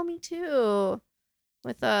 Oh, me too.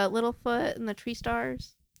 With Littlefoot and the tree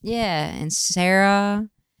stars. Yeah, and Sarah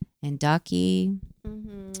and Ducky.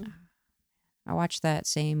 Mm-hmm. I watched that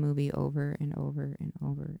same movie over and over and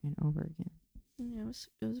over and over again. Yeah, it was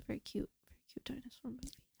a very cute dinosaur movie.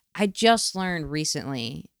 I just learned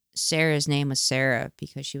recently Sarah's name was Sarah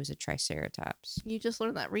because she was a triceratops. You just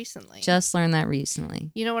learned that recently. Just learned that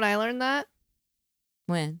recently. You know when I learned that?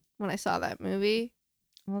 When? When I saw that movie.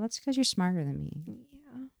 Well, that's because you're smarter than me.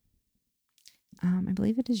 Yeah. I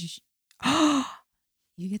believe it is.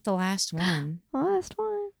 You get the last one. Last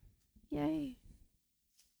one. Yay.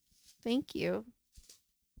 Thank you.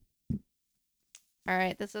 All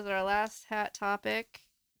right, this is our last hat topic,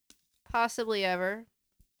 possibly ever.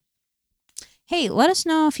 Hey, let us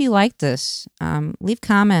know if you like this. Leave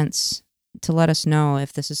comments to let us know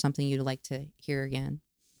if this is something you'd like to hear again.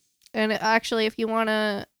 And actually, if you want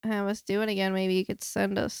to have us do it again, maybe you could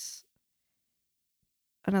send us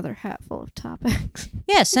another hat full of topics.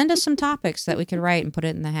 Yeah, send us some topics that we could write and put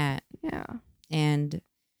it in the hat. Yeah. And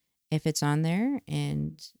if it's on there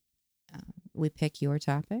and we pick your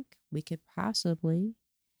topic, we could possibly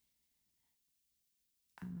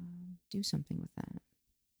do something with that.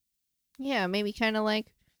 Yeah, maybe kind of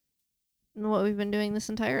like what we've been doing this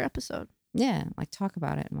entire episode. Yeah, like talk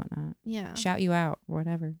about it and whatnot. Yeah. Shout you out, or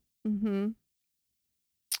whatever. Mm-hmm.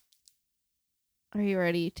 Are you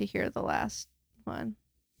ready to hear the last one?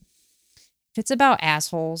 If it's about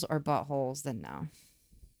assholes or buttholes, then no.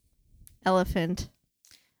 Elephant.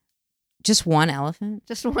 Just one elephant?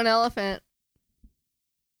 Just one elephant.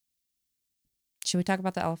 Should we talk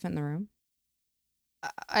about the elephant in the room?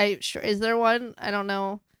 I sure. Is there one? I don't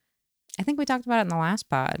know. I think we talked about it in the last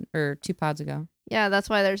pod, or 2 pods ago. Yeah, that's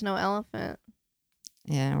why there's no elephant.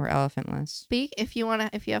 Yeah, we're elephantless. Speak if you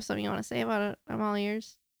have something you want to say about it. I'm all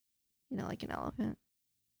ears. You know, like an elephant.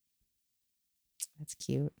 That's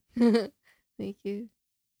cute. Thank you.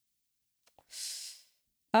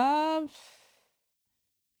 They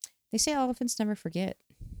say elephants never forget.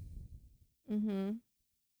 Mm-hmm.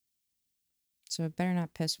 So it better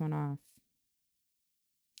not piss one off.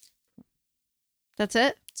 That's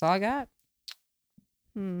it? That's all I got.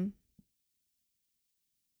 Hmm.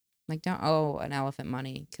 Like, don't owe an elephant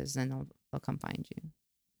money, because then they'll they'll come find you.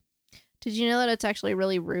 Did you know that it's actually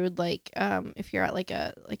really rude? Like, if you're at like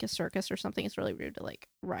a circus or something, it's really rude to like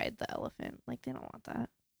ride the elephant. Like, they don't want that.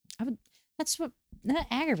 That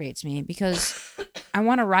aggravates me because I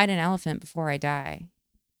want to ride an elephant before I die.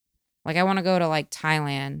 Like, I want to go to like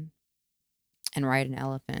Thailand and ride an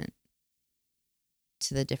elephant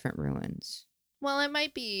to the different ruins. Well, it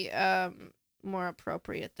might be more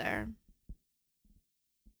appropriate there.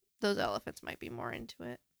 Those elephants might be more into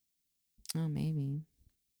it. Oh, maybe.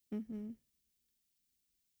 Mm-hmm.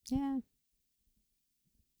 Yeah.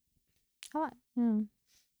 I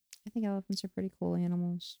think elephants are pretty cool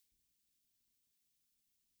animals.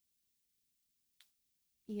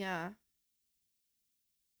 Yeah.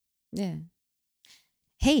 Yeah.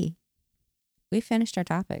 Hey, we finished our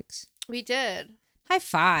topics. We did. High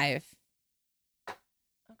five.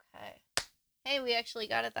 Okay. Hey, we actually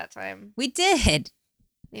got it that time. We did.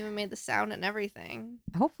 They even made the sound and everything.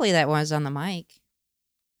 Hopefully that was on the mic.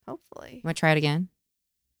 Hopefully. Want to try it again?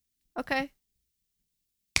 Okay.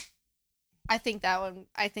 I think that one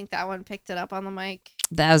picked it up on the mic.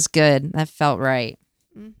 That was good. That felt right.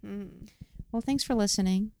 Mm-hmm. Well, thanks for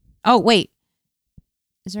listening. Oh, wait.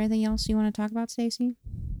 Is there anything else you want to talk about, Stacey?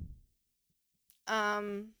 I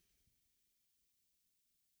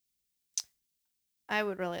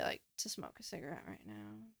would really like to smoke a cigarette right now.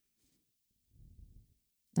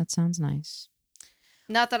 That sounds nice.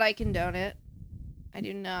 Not that I condone it. I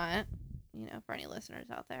do not. You know, for any listeners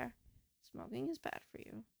out there, smoking is bad for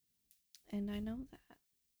you. And I know that.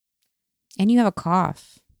 And you have a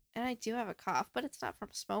cough. And I do have a cough, but it's not from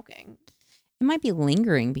smoking. It might be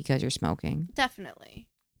lingering because you're smoking. Definitely.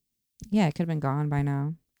 Yeah, it could have been gone by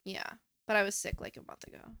now. Yeah. But I was sick like a month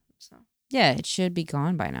ago. So. Yeah, it should be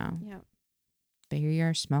gone by now. Yeah. But here you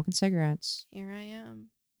are smoking cigarettes. Here I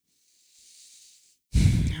am.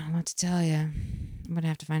 I don't know what to tell you. I'm going to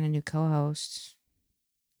have to find a new co-host.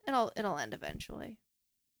 It'll end eventually.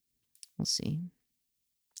 We'll see.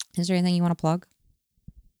 Is there anything you want to plug?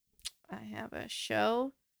 I have a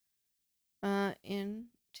show in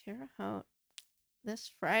Terre Haute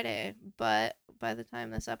this Friday, but by the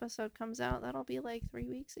time this episode comes out, that'll be like 3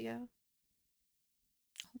 weeks ago.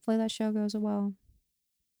 Hopefully that show goes well.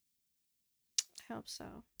 I hope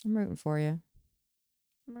so. I'm rooting for you.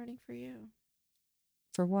 I'm rooting for you.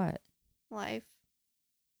 For what? Life.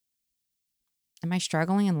 Am I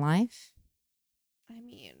struggling in life? I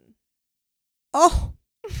mean. Oh!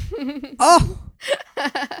 Oh!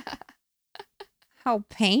 How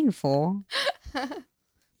painful. All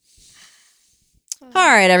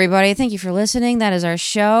right, everybody. Thank you for listening. That is our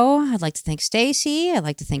show. I'd like to thank Stacey. I'd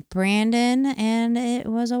like to thank Brandon. And it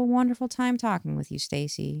was a wonderful time talking with you,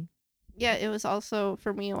 Stacey. Yeah, it was also,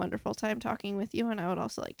 for me, a wonderful time talking with you. And I would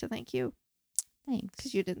also like to thank you. Thanks.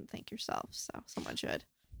 Because you didn't thank yourself, so someone should.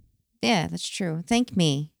 Yeah, that's true. Thank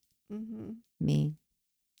me. Mm-hmm. Me.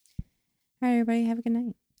 All right, everybody. Have a good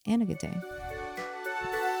night and a good day.